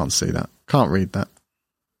 I can't see that. Can't read that.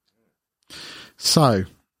 So,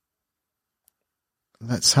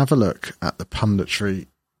 let's have a look at the punditry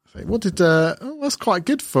thing. What did... that's quite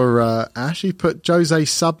good for Ash. He put Jose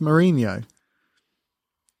Submarino.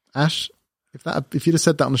 Ash, if you'd have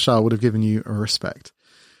said that on the show, I would have given you a respect.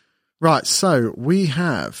 Right, so we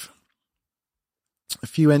have a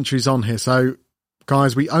few entries on here. So,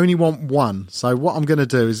 guys, we only want one. So what I'm going to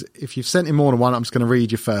do is, if you've sent in more than one, I'm just going to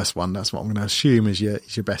read your first one. That's what I'm going to assume is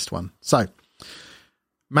your best one. So,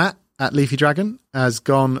 Matt at Leafy Dragon has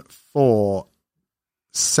gone for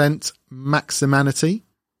Scent Maximanity.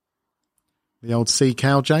 The old sea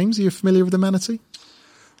cow, James. Are you familiar with the manatee?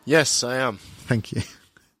 Yes, I am. Thank you.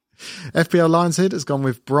 FPL Lionshead has gone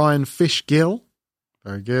with Brian Fishgill.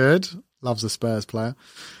 Very good. Loves a Spurs player.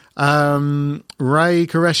 Ray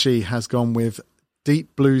Qureshi has gone with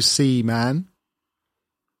Deep Blue Sea Man.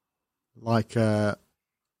 Like, the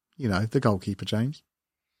goalkeeper, James.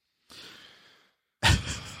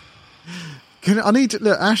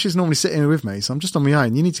 Look, Ash is normally sitting here with me, so I'm just on my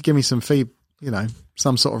own. You need to give me some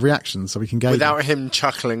some sort of reaction so we can gauge. Without him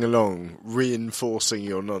chuckling along, reinforcing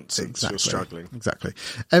your nonsense, exactly. You're struggling. Exactly.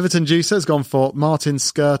 Everton Juicer has gone for Martin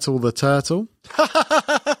Skirtle the Turtle.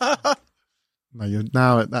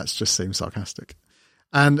 No, that just seems sarcastic.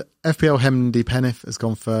 And FPL Hemdy Penneth has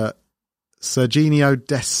gone for Serginio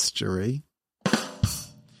Destry.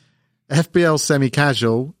 FPL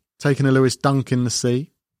Semi-Casual, taking a Lewis Dunk in the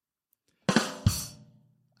sea.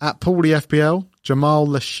 At Paulie FPL, Jamal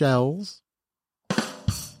Lascelles.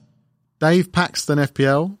 Dave Paxton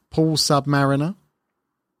FPL, Paul Submariner.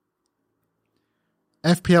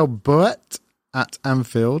 FPL Burt at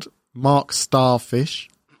Anfield, Mark Starfish,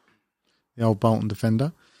 the old Bolton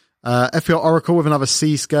defender. FPL Oracle with another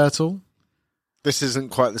Sea Skirtle. This isn't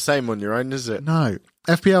quite the same on your own, is it? No.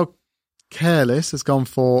 FPL Careless has gone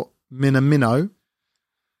for Minamino.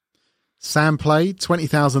 Sam Play,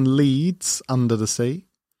 20,000 Leads Under the Sea.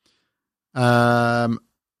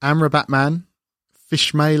 Amra Batman,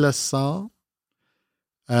 Fishmailer Sar.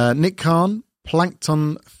 Nick Khan,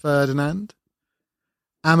 Plankton Ferdinand.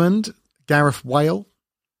 Ammond, Gareth Whale.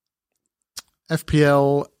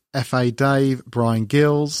 FPL FA Dave, Brian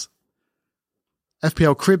Gills.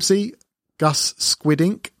 FPL Cribsy, Gus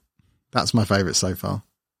Squidink. That's my favourite so far.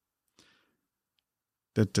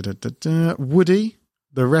 Woody,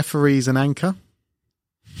 the referee's an anchor.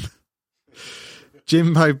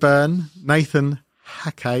 Jimbo Byrne, Nathan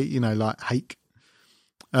Hake, like Hake.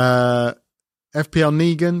 FPL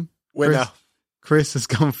Negan. Winner. Chris has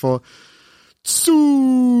gone for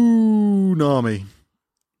Tsunami.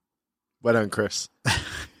 Well done, Chris.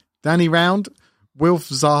 Danny Round, Wilf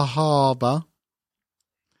Zahaba,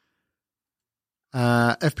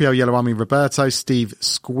 FPL Yellow Army Roberto, Steve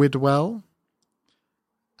Squidwell,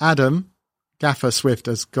 Adam, Gaffer Swift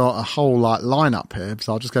has got a whole lineup here,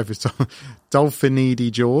 so I'll just go for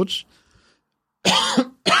Dolphinidi George.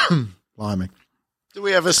 Blimey. Do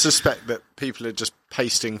we ever suspect that people are just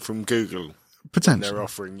pasting from Google? Potentially. They're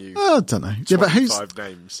offering you I don't know. Yeah, but who's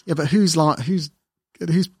names. Yeah, but who's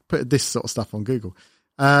put this sort of stuff on Google?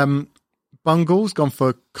 Bungle's gone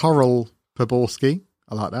for Coral Poborski.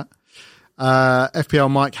 I like that. FPL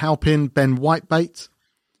Mike Halpin, Ben Whitebait.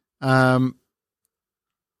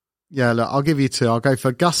 Yeah, look, I'll give you two. I'll go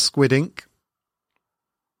for Gus Squidink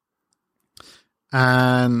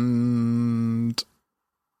and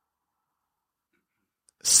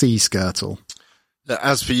Sea Skirtle.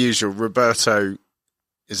 As per usual, Roberto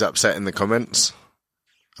is upset in the comments.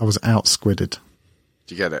 I was outsquidded.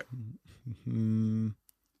 Do you get it?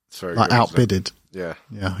 It's very like good, outbidded. Yeah.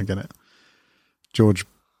 Yeah, I get it. George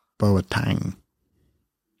Boateng.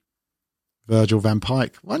 Virgil van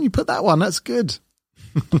Pijk. Why don't you put that one? That's good.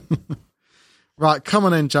 Right, come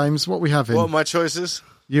on in, James. What are we having? What are my choices?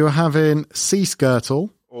 You're having Sea Skirtle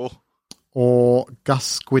or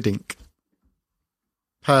Gus Squidink.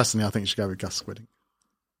 Personally, I think you should go with Gus Squidink.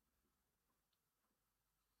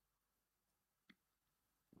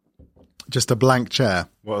 Just a blank chair.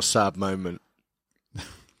 What a sad moment.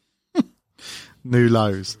 New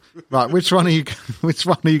lows. Right, which one are you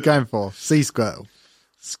going for? Sea Skirtle.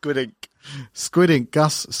 Squidink,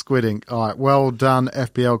 Gus Squidink. All right, well done,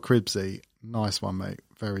 FBL Cribsy. Nice one, mate.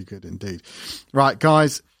 Very good indeed. Right,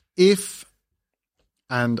 guys, if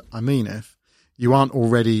you aren't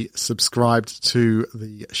already subscribed to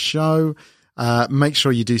the show, make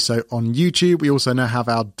sure you do so on YouTube. We also now have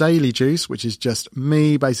our Daily Juice, which is just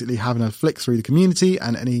me basically having a flick through the community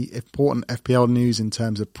and any important FPL news in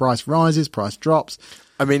terms of price rises, price drops.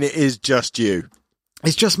 I mean, it is just you.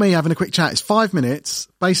 It's just me having a quick chat. It's 5 minutes.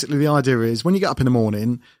 Basically, the idea is when you get up in the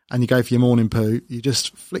morning and you go for your morning poo, you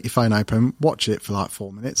just flick your phone open, watch it for like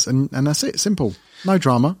 4 minutes, and that's it. Simple. No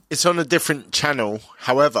drama. It's on a different channel.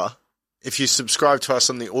 However, if you subscribe to us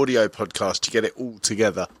on the audio podcast, you get it all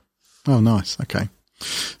together. Oh, nice. Okay.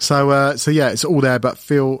 So yeah, it's all there, but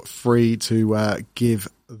feel free to give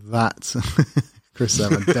that... Chris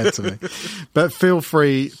Sermon, dead to me. But feel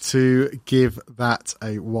free to give that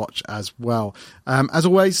a watch as well. As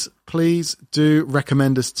always, please do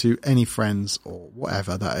recommend us to any friends or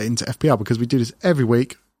whatever that are into FPL, because we do this every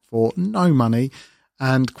week for no money,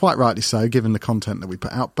 and quite rightly so, given the content that we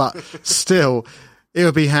put out. But still, it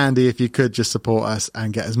would be handy if you could just support us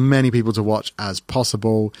and get as many people to watch as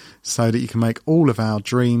possible so that you can make all of our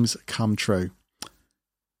dreams come true.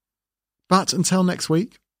 But until next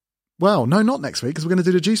week, well, no, not next week, because we're going to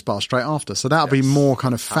do the Juice Bar straight after. So that'll be more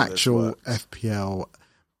kind of factual FPL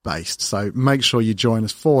based. So make sure you join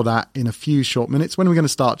us for that in a few short minutes. When are we going to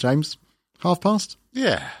start, James? 5:30?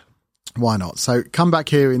 Yeah. Why not? So come back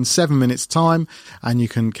here in 7 minutes' time and you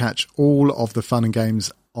can catch all of the fun and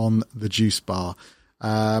games on the Juice Bar.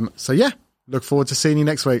 So yeah, look forward to seeing you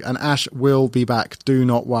next week. And Ash will be back. Do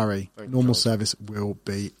not worry. Normal service will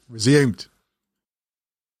be resumed.